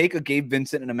 You take a Gabe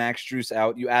Vincent and a Max Strus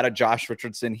out, you add a Josh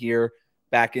Richardson here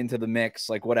back into the mix,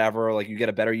 like whatever, like you get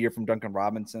a better year from Duncan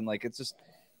Robinson. Like it's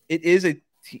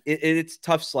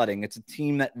tough sledding. It's a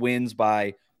team that wins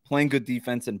by playing good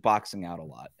defense and boxing out a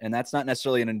lot. And that's not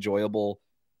necessarily an enjoyable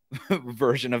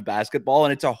version of basketball.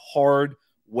 And it's a hard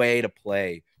way to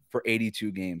play for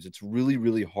 82 games. It's really,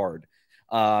 really hard.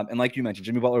 And like you mentioned,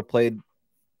 Jimmy Butler played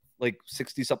like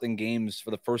 60-something games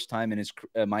for the first time in his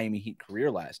Miami Heat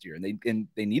career last year. And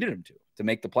they needed him to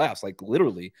make the playoffs. Like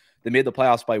literally, they made the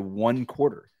playoffs by 1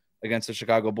 quarter against the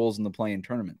Chicago Bulls in the play-in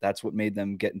tournament. That's what made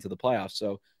them get into the playoffs.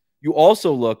 So you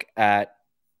also look at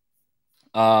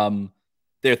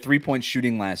their three-point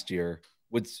shooting last year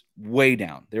was way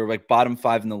down. They were like bottom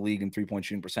 5 in the league in three-point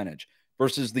shooting percentage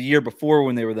versus the year before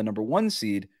when they were the number 1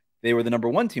 seed. They were the number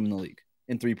 1 team in the league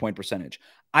in 3-point percentage.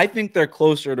 I think they're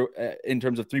closer to, in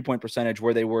terms of 3-point percentage,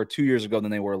 where they were 2 years ago than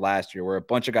they were last year, where a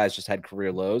bunch of guys just had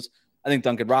career lows. I think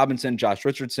Duncan Robinson, Josh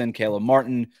Richardson, Caleb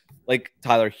Martin, like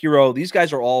Tyler Hero, these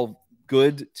guys are all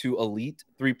good to elite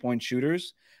 3-point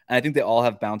shooters. And I think they all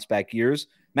have bounce back years.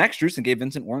 Max Strus and Gabe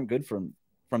Vincent weren't good from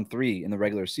 3 in the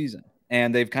regular season.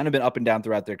 And they've kind of been up and down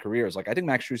throughout their careers. Like, I think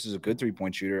Max Strus is a good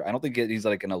 3-point shooter. I don't think he's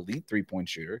like an elite 3-point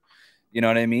shooter. You know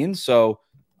what I mean? So,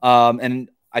 and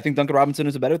I think Duncan Robinson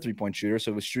is a better 3-point shooter.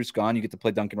 So with Strus gone, you get to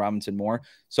play Duncan Robinson more.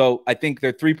 So I think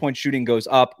their 3-point shooting goes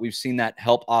up. We've seen that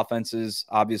help offenses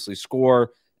obviously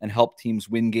score and help teams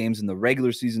win games in the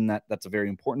regular season. That's a very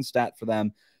important stat for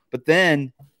them. But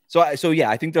then, so yeah,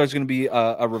 I think there's going to be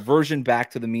a reversion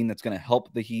back to the mean that's going to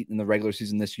help the Heat in the regular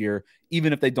season this year,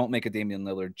 even if they don't make a Damian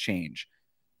Lillard change.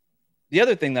 The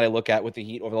other thing that I look at with the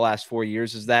Heat over the last 4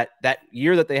 years is that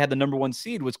year that they had the number 1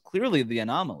 seed was clearly the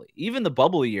anomaly. Even the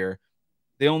bubble year,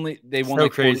 they won. So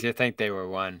like crazy to think they were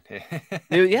 1.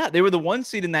 They were the 1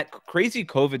 seed in that crazy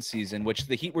COVID season, which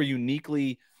the Heat were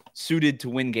uniquely suited to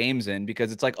win games in,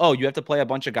 because it's like, oh, you have to play a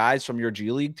bunch of guys from your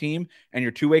G League team and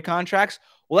your 2-way contracts.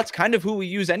 Well, that's kind of who we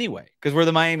use anyway, because we're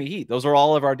the Miami Heat. Those are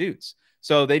all of our dudes.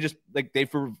 So they just like they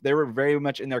were very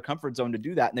much in their comfort zone to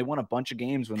do that, and they won a bunch of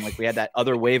games when like we had that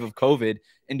other wave of COVID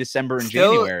in December and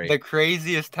January. The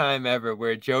craziest time ever,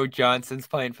 where Joe Johnson's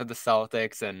playing for the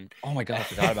Celtics, and oh my god, I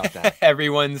forgot about that.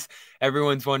 everyone's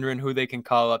wondering who they can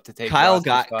call up to take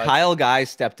Kyle Guy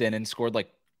stepped in and scored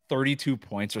like 32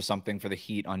 points or something for the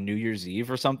Heat on New Year's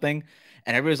Eve or something,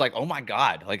 and everybody's like, oh my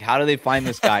god, like how do they find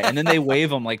this guy? And then they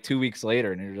waive him like 2 weeks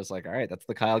later, and you're just like, all right, that's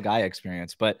the Kyle Guy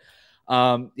experience. But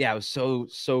yeah, it was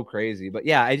so crazy. But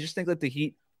yeah, I just think that the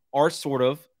Heat are sort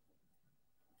of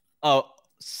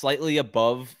slightly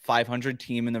above 500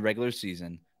 team in the regular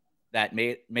season that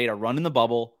made a run in the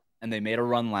bubble, and they made a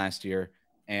run last year.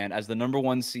 And as the number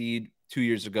 1 seed 2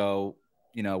 years ago,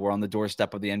 you know, we're on the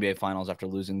doorstep of the NBA Finals after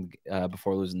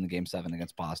before losing the Game 7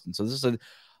 against Boston. So this is an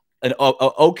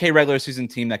okay regular season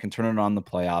team that can turn it on in the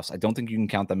playoffs. I don't think you can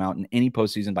count them out in any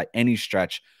postseason by any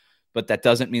stretch. But that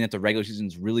doesn't mean that the regular season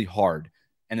is really hard.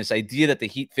 And this idea that the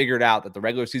Heat figured out that the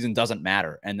regular season doesn't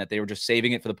matter and that they were just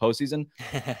saving it for the postseason.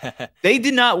 They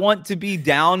did not want to be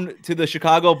down to the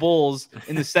Chicago Bulls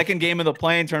in the second game of the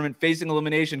play-in tournament, facing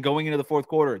elimination going into the fourth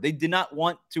quarter. They did not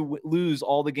want to lose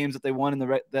all the games that they won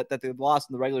that they lost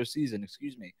in the regular season.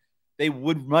 Excuse me. They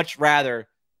would much rather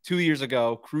 2 years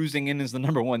ago cruising in as the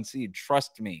number 1 seed.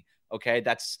 Trust me. Okay.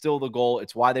 That's still the goal.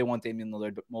 It's why they want Damian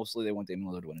Lillard, but mostly they want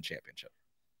Damian Lillard to win a championship.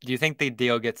 Do you think the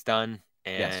deal gets done?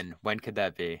 And yes. When could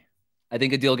that be? I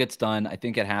think a deal gets done. I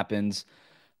think it happens.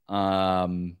 I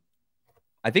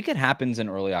think it happens in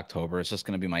early October. It's just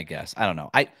going to be my guess. I don't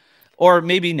know. Or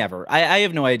maybe never. I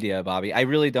have no idea, Bobby. I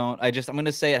really don't. I'm going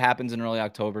to say it happens in early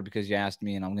October because you asked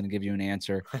me, and I'm going to give you an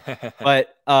answer.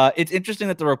 But it's interesting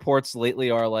that the reports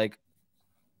lately are like,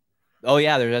 oh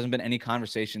yeah, there hasn't been any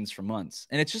conversations for months.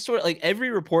 And it's just sort of like every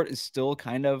report is still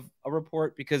kind of a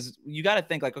report, because you got to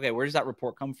think like, okay, where does that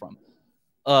report come from?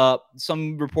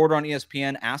 Some reporter on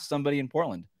ESPN asked somebody in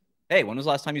Portland, hey, when was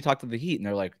the last time you talked to the Heat? And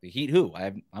they're like, the Heat who?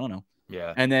 I don't know.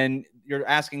 Yeah. And then you're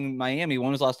asking Miami, when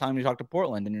was the last time you talked to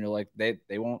Portland? And you're like,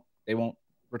 they won't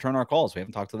return our calls. We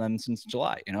haven't talked to them since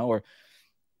July, you know,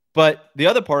 but the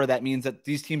other part of that means that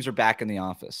these teams are back in the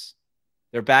office.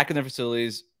 They're back in their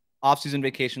facilities. Off-season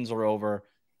vacations are over,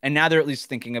 and now they're at least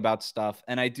thinking about stuff.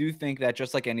 And I do think that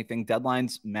just like anything,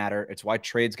 deadlines matter. It's why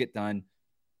trades get done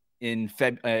in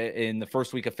the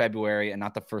first week of February and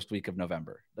not the first week of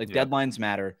November. Deadlines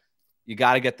matter. You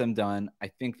got to get them done. I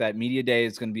think that media day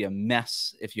is going to be a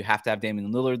mess if you have to have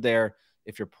Damian Lillard there.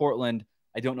 If you're Portland,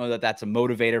 I don't know that that's a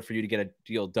motivator for you to get a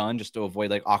deal done, just to avoid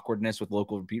like awkwardness with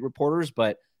local beat reporters,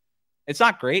 but it's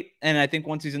not great. And I think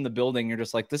once he's in the building, you're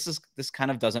just like, this kind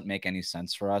of doesn't make any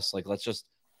sense for us. Like,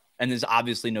 and there's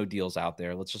obviously no deals out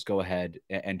there. Let's just go ahead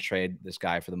and trade this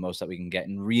guy for the most that we can get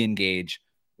and re-engage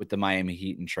with the Miami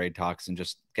Heat and trade talks and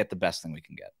just get the best thing we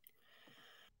can get.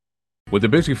 With the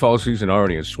busy fall season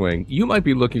already in swing, you might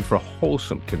be looking for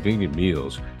wholesome, convenient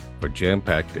meals for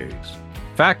jam-packed days.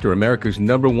 Factor, America's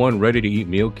 #1 ready-to-eat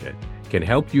meal kit, can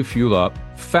help you fuel up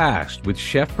fast with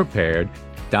chef-prepared,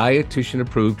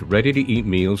 dietitian-approved, ready-to-eat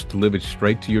meals delivered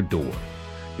straight to your door.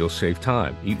 You'll save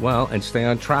time, eat well, and stay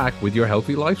on track with your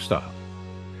healthy lifestyle.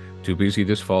 Too busy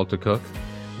this fall to cook?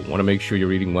 But want to make sure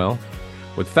you're eating well?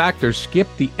 With Factor, skip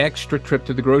the extra trip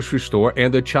to the grocery store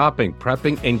and the chopping,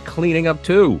 prepping, and cleaning up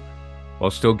too,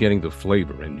 while still getting the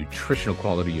flavor and nutritional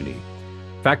quality you need.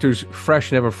 Factor's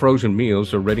fresh, never frozen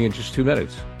meals are ready in just 2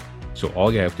 minutes. So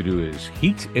all you have to do is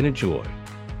heat and enjoy,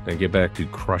 then get back to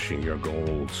crushing your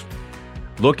goals.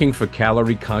 Looking for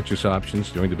calorie-conscious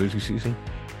options during the busy season?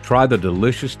 Try the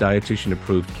delicious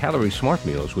dietitian-approved Calorie Smart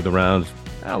meals with around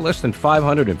less than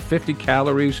 550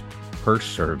 calories per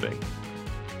serving.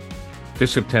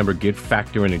 This September, get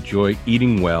Factor and enjoy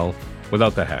eating well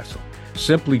without the hassle.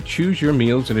 Simply choose your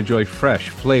meals and enjoy fresh,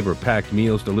 flavor-packed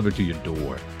meals delivered to your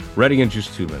door. Ready in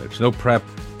just 2 minutes. No prep,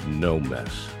 no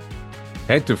mess.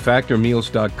 Head to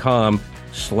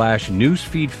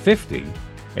factormeals.com/newsfeed50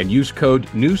 and use code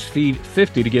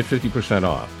newsfeed50 to get 50%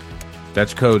 off.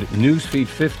 That's code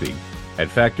newsfeed50 at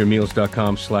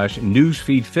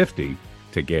factormeals.com/newsfeed50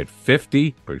 to get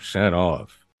 50%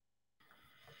 off.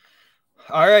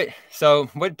 All right, so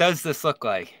what does this look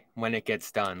like when it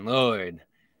gets done? Lillard,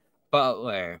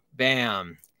 Butler,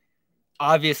 Bam.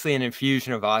 Obviously, an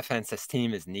infusion of offense this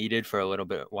team is needed for a little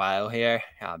bit while here,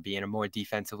 being a more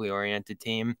defensively oriented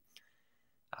team.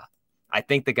 I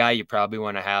think the guy you probably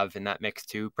want to have in that mix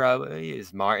too probably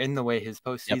is Martin, the way his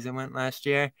postseason went last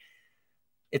year.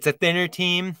 It's a thinner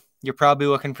team. You're probably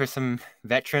looking for some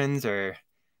veterans or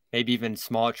maybe even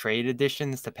small trade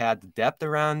additions to pad the depth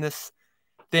around this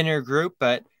thinner group.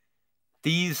 But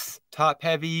these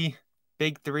top-heavy,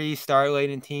 big three,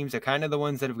 star-laden teams are kind of the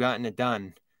ones that have gotten it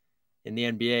done in the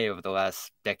NBA over the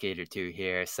last decade or two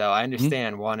here. So I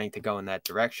understand wanting to go in that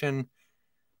direction.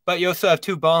 But you also have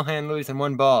two ball handlers and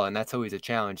one ball, and that's always a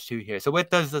challenge too here. So what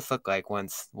does this look like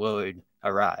once Lillard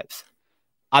arrives?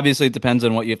 Obviously, it depends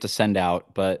on what you have to send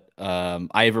out, but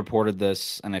I have reported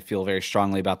this, and I feel very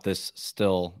strongly about this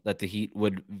still, that the Heat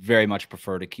would very much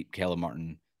prefer to keep Caleb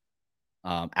Martin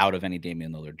out of any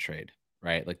Damian Lillard trade,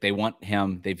 right? Like, they want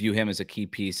him, they view him as a key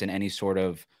piece in any sort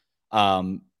of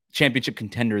championship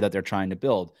contender that they're trying to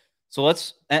build. So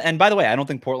and by the way, I don't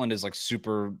think Portland is like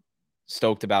super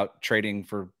stoked about trading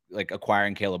for like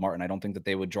acquiring Caleb Martin. I don't think that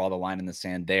they would draw the line in the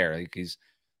sand there. Like, he's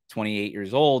 28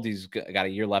 years old. He's got a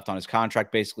year left on his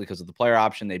contract basically because of the player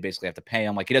option. They basically have to pay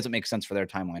him. Like, he doesn't make sense for their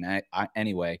timeline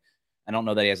anyway. I don't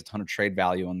know that he has a ton of trade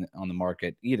value on the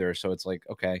market either. So it's like,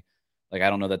 okay, like, I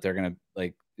don't know that they're going to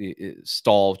like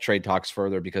stall trade talks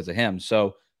further because of him.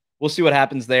 So we'll see what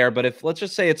happens there. But if, let's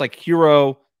just say it's like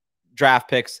hero draft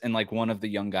picks and like one of the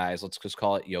young guys, let's just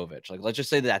call it Jovic. Like, let's just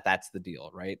say that that's the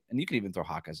deal, right? And you can even throw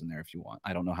Hawkes in there if you want.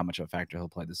 I don't know how much of a factor he'll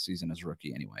play this season as a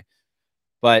rookie anyway.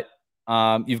 But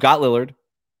you've got Lillard.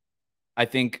 I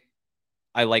think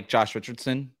I like Josh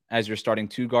Richardson as your starting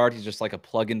two guard. He's just like a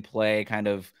plug and play kind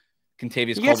of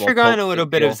Contavious Caldwell. He gets forgotten a little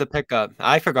bit as a pickup.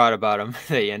 I forgot about him.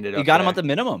 They ended up. You got him at the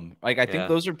minimum. Like, I think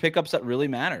those are pickups that really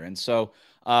matter. And so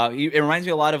it reminds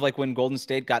me a lot of like when Golden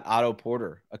State got Otto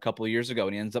Porter a couple of years ago,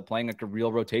 and he ends up playing like a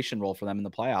real rotation role for them in the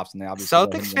playoffs. And they obviously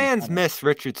Celtics fans miss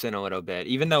Richardson a little bit,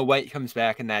 even though White comes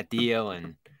back in that deal,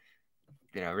 and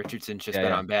Richardson's just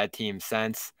been on bad teams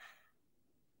since.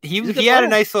 He had a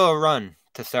nice little run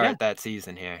to start that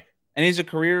season here. And he's a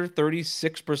career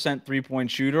 36% three-point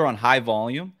shooter on high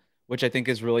volume, which I think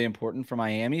is really important for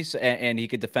Miami. So, and he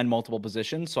could defend multiple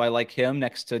positions. So I like him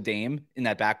next to Dame in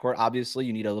that backcourt. Obviously,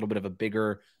 you need a little bit of a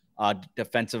bigger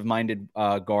defensive-minded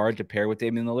guard to pair with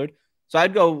Damian Lillard. So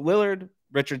I'd go Lillard,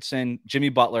 Richardson, Jimmy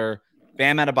Butler,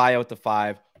 Bam Adebayo at the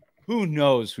 5. Who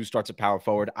knows who starts at power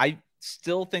forward? I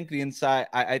still think the inside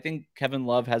 – I think Kevin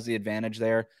Love has the advantage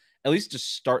there, at least to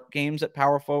start games at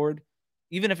power forward,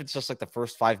 even if it's just like the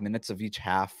first 5 minutes of each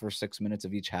half, first 6 minutes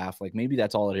of each half. Like, maybe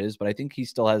that's all it is, but I think he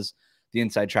still has the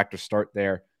inside track to start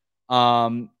there.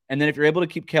 And then if you're able to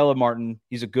keep Caleb Martin,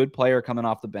 he's a good player coming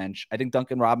off the bench. I think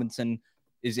Duncan Robinson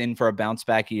is in for a bounce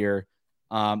back year.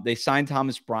 They signed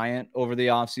Thomas Bryant over the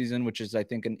offseason, which is, I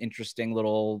think, an interesting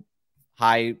little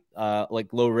high,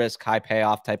 like low risk, high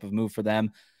payoff type of move for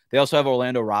them. They also have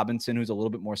Orlando Robinson, who's a little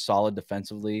bit more solid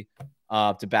defensively,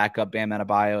 to back up Bam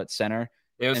Adebayo at center.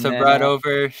 They also brought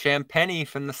over Champagnie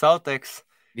from the Celtics.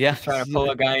 Yeah. Trying to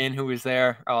pull a guy in who was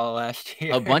there all last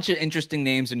year. A bunch of interesting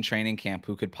names in training camp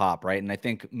who could pop, right? And I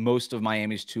think most of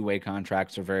Miami's two-way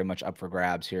contracts are very much up for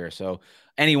grabs here. So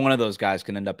any one of those guys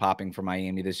can end up popping for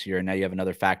Miami this year. And now you have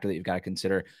another factor that you've got to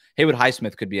consider. Haywood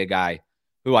Highsmith could be a guy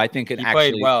who I think he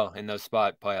played well in those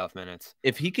spot playoff minutes.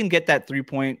 If he can get that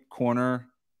three-point corner,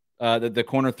 the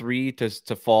corner three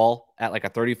to fall at like a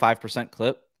 35%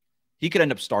 clip, he could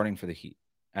end up starting for the Heat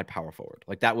at power forward.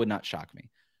 Like, that would not shock me.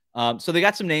 So they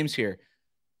got some names here.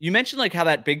 You mentioned like how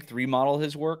that big three model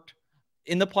has worked.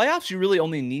 In the playoffs, you really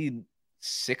only need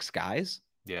 6 guys.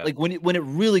 Yeah. Like when it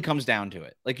really comes down to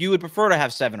it, like you would prefer to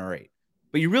have 7 or 8,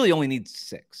 but you really only need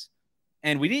 6.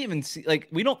 And we didn't even see, like,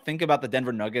 we don't think about the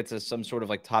Denver Nuggets as some sort of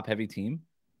like top heavy team,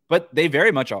 but they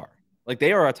very much are. Like,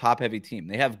 they are a top heavy team.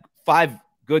 They have 5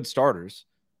 good starters,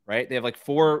 right? They have like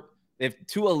 4 They have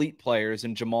two elite players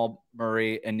in Jamal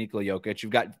Murray and Nikola Jokic.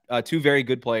 You've got two very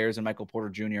good players in Michael Porter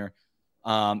Jr.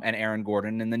 And Aaron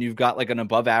Gordon. And then you've got like an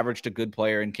above average to good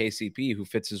player in KCP who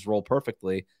fits his role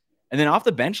perfectly. And then off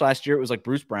the bench last year, it was like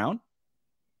Bruce Brown.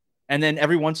 And then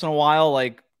every once in a while,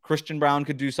 like Christian Brown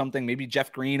could do something, maybe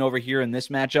Jeff Green over here in this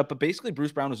matchup. But basically,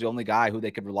 Bruce Brown was the only guy who they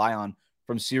could rely on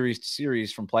from series to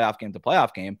series, from playoff game to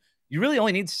playoff game. You really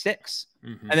only need 6.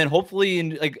 Mm-hmm. And then hopefully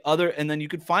and then you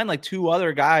could find like 2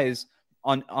 other guys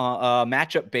on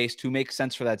matchup based who make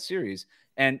sense for that series.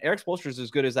 And Eric Spoelstra is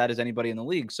as good as that as anybody in the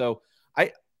league. So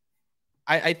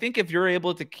I think if you're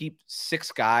able to keep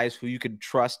 6 guys who you could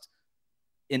trust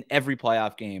in every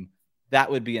playoff game,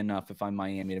 that would be enough if I'm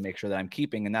Miami to make sure that I'm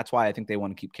keeping. And that's why I think they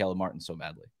want to keep Caleb Martin so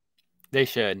badly. They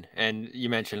should. And you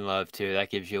mentioned Love too. That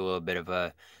gives you a little bit of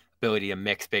a ability to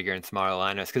mix bigger and smaller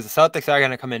lineups, because the Celtics are going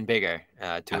to come in bigger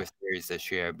to a series this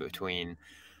year between,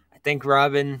 I think,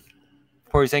 Robin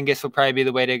Porzingis will probably be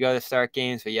the way to go to start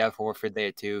games, but you have Horford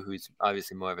there too, who's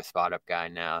obviously more of a spot-up guy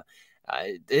now.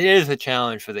 It is a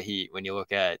challenge for the Heat when you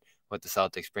look at what the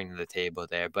Celtics bring to the table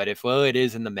there. But if Lillard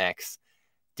is in the mix,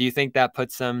 do you think that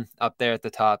puts them up there at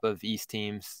the top of East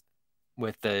teams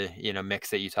with the mix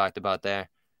that you talked about there?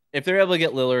 If they're able to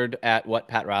get Lillard at what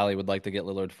Pat Riley would like to get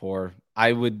Lillard for,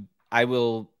 I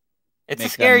will. It's a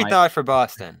scary thought for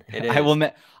Boston. It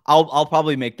is. I'll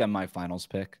probably make them my finals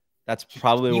pick. That's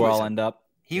probably where I'll end up.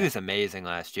 He was amazing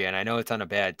last year, and I know it's on a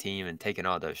bad team and taking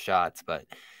all those shots, but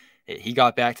he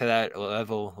got back to that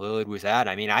level Lillard was at.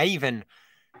 I mean, I even,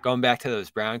 going back to those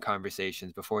Brown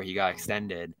conversations before he got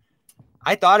extended,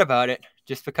 I thought about it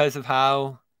just because of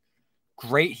how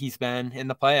great he's been in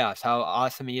the playoffs, how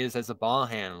awesome he is as a ball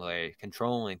handler,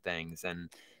 controlling things, and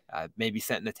maybe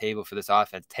setting the table for this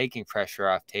offense, taking pressure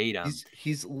off Tatum.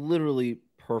 He's literally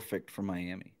perfect for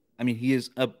Miami. I mean, he is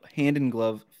a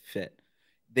hand-in-glove fit.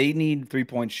 They need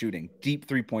 3-point shooting, deep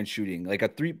 3-point shooting, like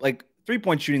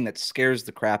 3-point shooting that scares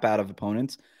the crap out of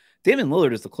opponents. Damian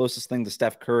Lillard is the closest thing to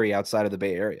Steph Curry outside of the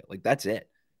Bay Area. Like, that's it.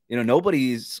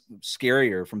 Nobody's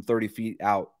scarier from 30 feet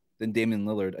out than Damian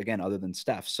Lillard, again, other than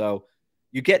Steph. So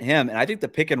you get him, and I think the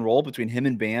pick and roll between him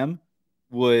and Bam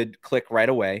would click right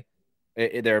away.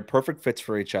 They're perfect fits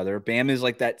for each other. Bam is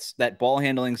like that ball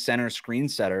handling center screen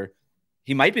setter.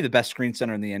 He might be the best screen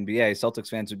center in the NBA. Celtics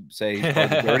fans would say he's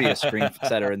probably the dirtiest screen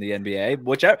setter in the NBA.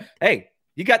 Whichever, hey,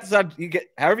 you got this.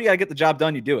 However you got to get the job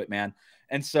done, you do it, man.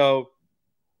 And so,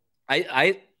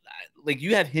 I like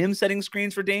you have him setting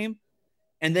screens for Dame,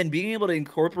 and then being able to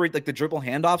incorporate like the dribble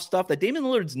handoff stuff that Damian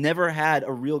Lillard's never had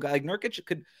a real guy like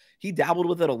Nurkic he dabbled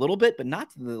with it a little bit, but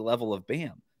not to the level of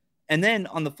Bam. And then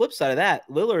on the flip side of that,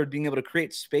 Lillard being able to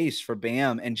create space for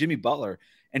Bam and Jimmy Butler.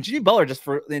 And Jimmy Butler, just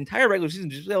for the entire regular season,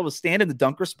 just be able to stand in the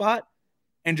dunker spot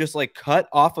and just like cut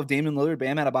off of Damian Lillard,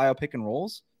 Bam Adebayo pick and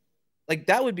rolls. Like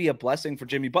that would be a blessing for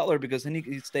Jimmy Butler, because then he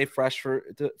could stay fresh for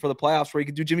the playoffs where he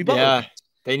could do Jimmy Butler. Yeah,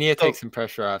 they need to take some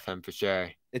pressure off him for sure.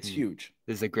 It's huge.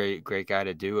 This is a great guy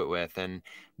to do it with. And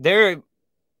they're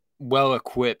well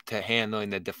equipped to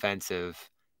handling the defensive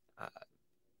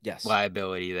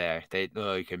liability there. They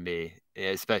really can be,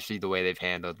 especially the way they've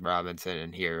handled Robinson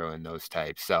and Hero and those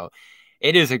types. So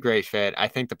it is a great fit. I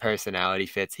think the personality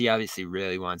fits. He obviously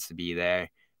really wants to be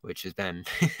there, which has been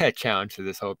a challenge for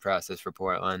this whole process for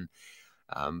Portland.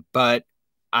 But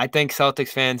I think Celtics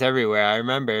fans everywhere, I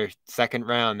remember second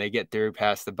round, they get through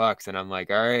past the Bucks, and I'm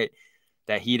like, all right,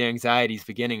 that Heat anxiety is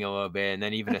beginning a little bit, and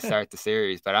then even to start the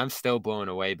series. But I'm still blown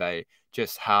away by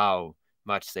just how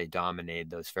much they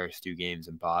dominated those first 2 games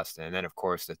in Boston. And then, of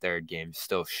course, the third game is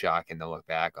still shocking to look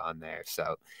back on there.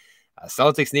 So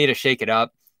Celtics need to shake it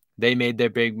up. They made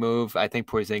their big move. I think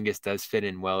Porzingis does fit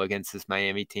in well against this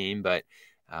Miami team, but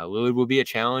Lillard will be a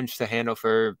challenge to handle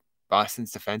for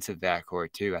Boston's defensive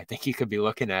backcourt too. I think you could be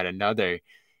looking at another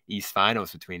East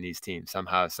Finals between these teams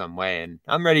somehow, some way, and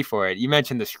I'm ready for it. You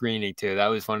mentioned the screening too. That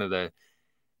was one of the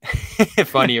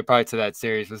funnier parts of that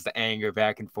series, was the anger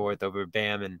back and forth over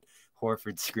Bam and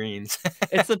Horford screens.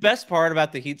 It's the best part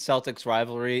about the Heat-Celtics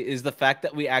rivalry is the fact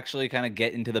that we actually kind of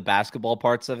get into the basketball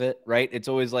parts of it, right? It's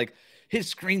always like, his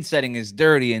screen setting is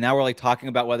dirty, and now we're like talking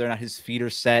about whether or not his feet are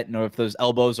set, or if those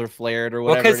elbows are flared or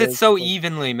whatever. Well, because it's so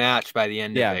evenly matched by the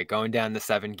end of it, going down to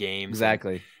 7 games.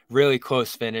 Exactly. Really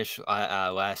close finish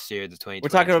last year, the 2020. We're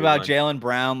talking about Jaylen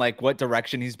Brown, like what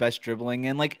direction he's best dribbling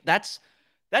in. Like that's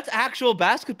actual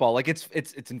basketball. Like it's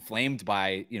inflamed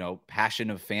by passion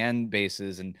of fan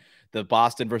bases and the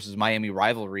Boston versus Miami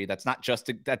rivalry. That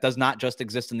does not just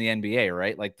exist in the NBA,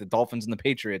 right? Like the Dolphins and the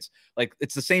Patriots, like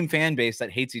it's the same fan base that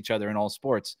hates each other in all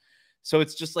sports. So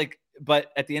it's just like,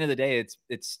 but at the end of the day,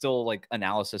 it's still like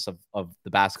analysis of the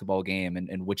basketball game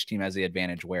and which team has the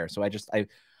advantage where. So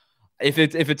if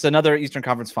it's another Eastern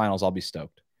Conference Finals, I'll be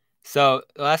stoked. So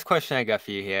the last question I got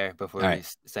for you here before we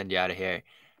send you out of here,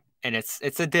 and it's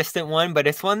a distant one, but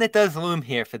it's one that does loom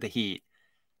here for the Heat.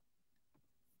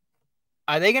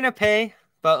 Are they going to pay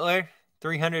Butler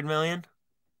 $300 million?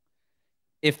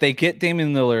 If they get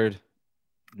Damian Lillard,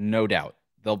 no doubt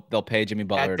they'll pay Jimmy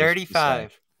Butler at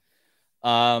 35.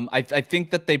 I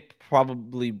think that they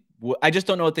probably would. I just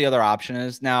don't know what the other option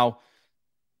is now.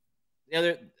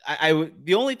 The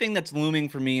only thing that's looming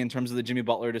for me in terms of the Jimmy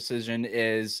Butler decision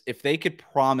is if they could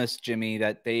promise Jimmy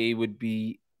that it would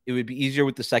be easier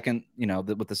with the second,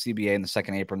 with the CBA and the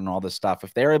second apron and all this stuff.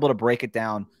 If they're able to break it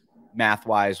down math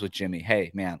wise with Jimmy,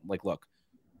 hey man, like, look,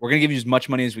 we're going to give you as much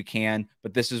money as we can,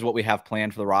 but this is what we have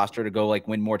planned for the roster to go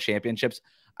win more championships.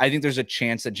 I think there's a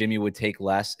chance that Jimmy would take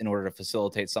less in order to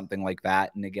facilitate something like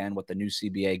that. And again, what the new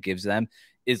CBA gives them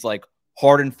is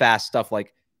hard and fast stuff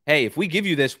like, hey, if we give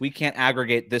you this, we can't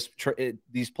aggregate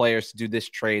these players to do this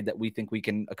trade that we think we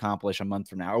can accomplish a month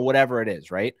from now or whatever it is,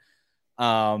 right?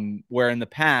 Where in the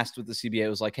past with the CBA, it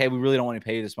was like, hey, we really don't want to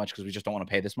pay you this much because we just don't want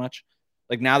to pay this much.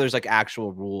 Now there's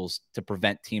actual rules to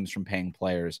prevent teams from paying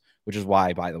players, which is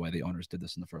why, by the way, the owners did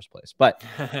this in the first place. But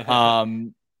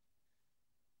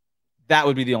that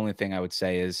would be the only thing I would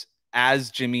say is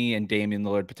as Jimmy and Damian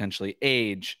Lillard potentially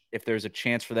age, if there's a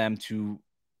chance for them to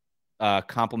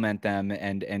complement them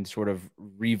and sort of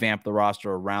revamp the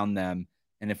roster around them.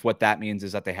 And if what that means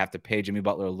is that they have to pay Jimmy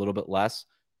Butler a little bit less,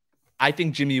 I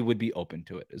think Jimmy would be open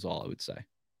to it is all I would say.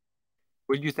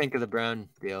 What do you think of the Brown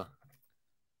deal?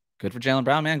 Good for Jaylen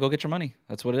Brown, man. Go get your money.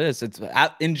 That's what it is.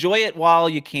 Enjoy it while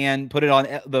you can. Put it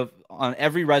on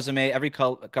every resume, every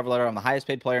cover letter. I'm the highest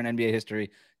paid player in NBA history.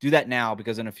 Do that now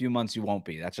because in a few months you won't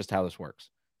be. That's just how this works.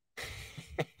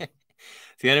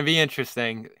 It's going to be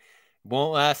interesting.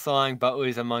 Won't last long.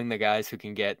 Butler's among the guys who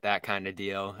can get that kind of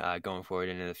deal going forward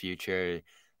into the future.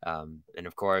 And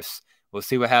of course, we'll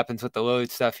see what happens with the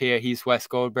Lillard stuff here. He's Wes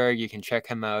Goldberg. You can check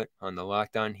him out on the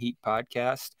Locked On Heat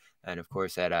podcast. And of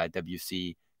course, at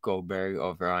WC Goldberg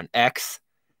over on X.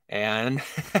 And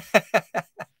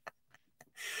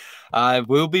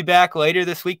we'll be back later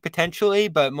this week potentially,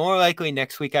 but more likely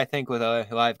next week, I think, with a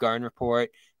live Garden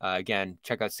report. Again,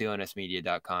 check out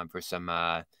clnsmedia.com for some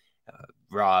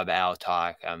Rob Al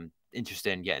talk. I'm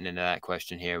interested in getting into that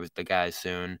question here with the guys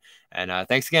soon. And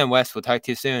thanks again, Wes. We'll talk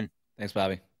to you soon. Thanks,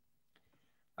 Bobby.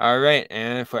 All right.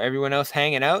 And for everyone else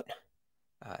hanging out,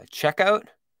 check out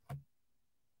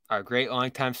our great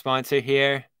longtime sponsor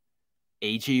here,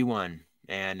 AG1.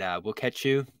 And we'll catch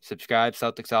you. Subscribe,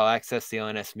 Celtics All Access,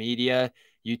 CLNS Media,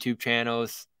 YouTube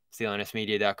channels,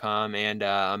 clnsmedia.com, and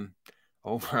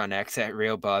over on X at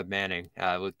Real Bob Manning.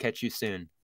 We'll catch you soon.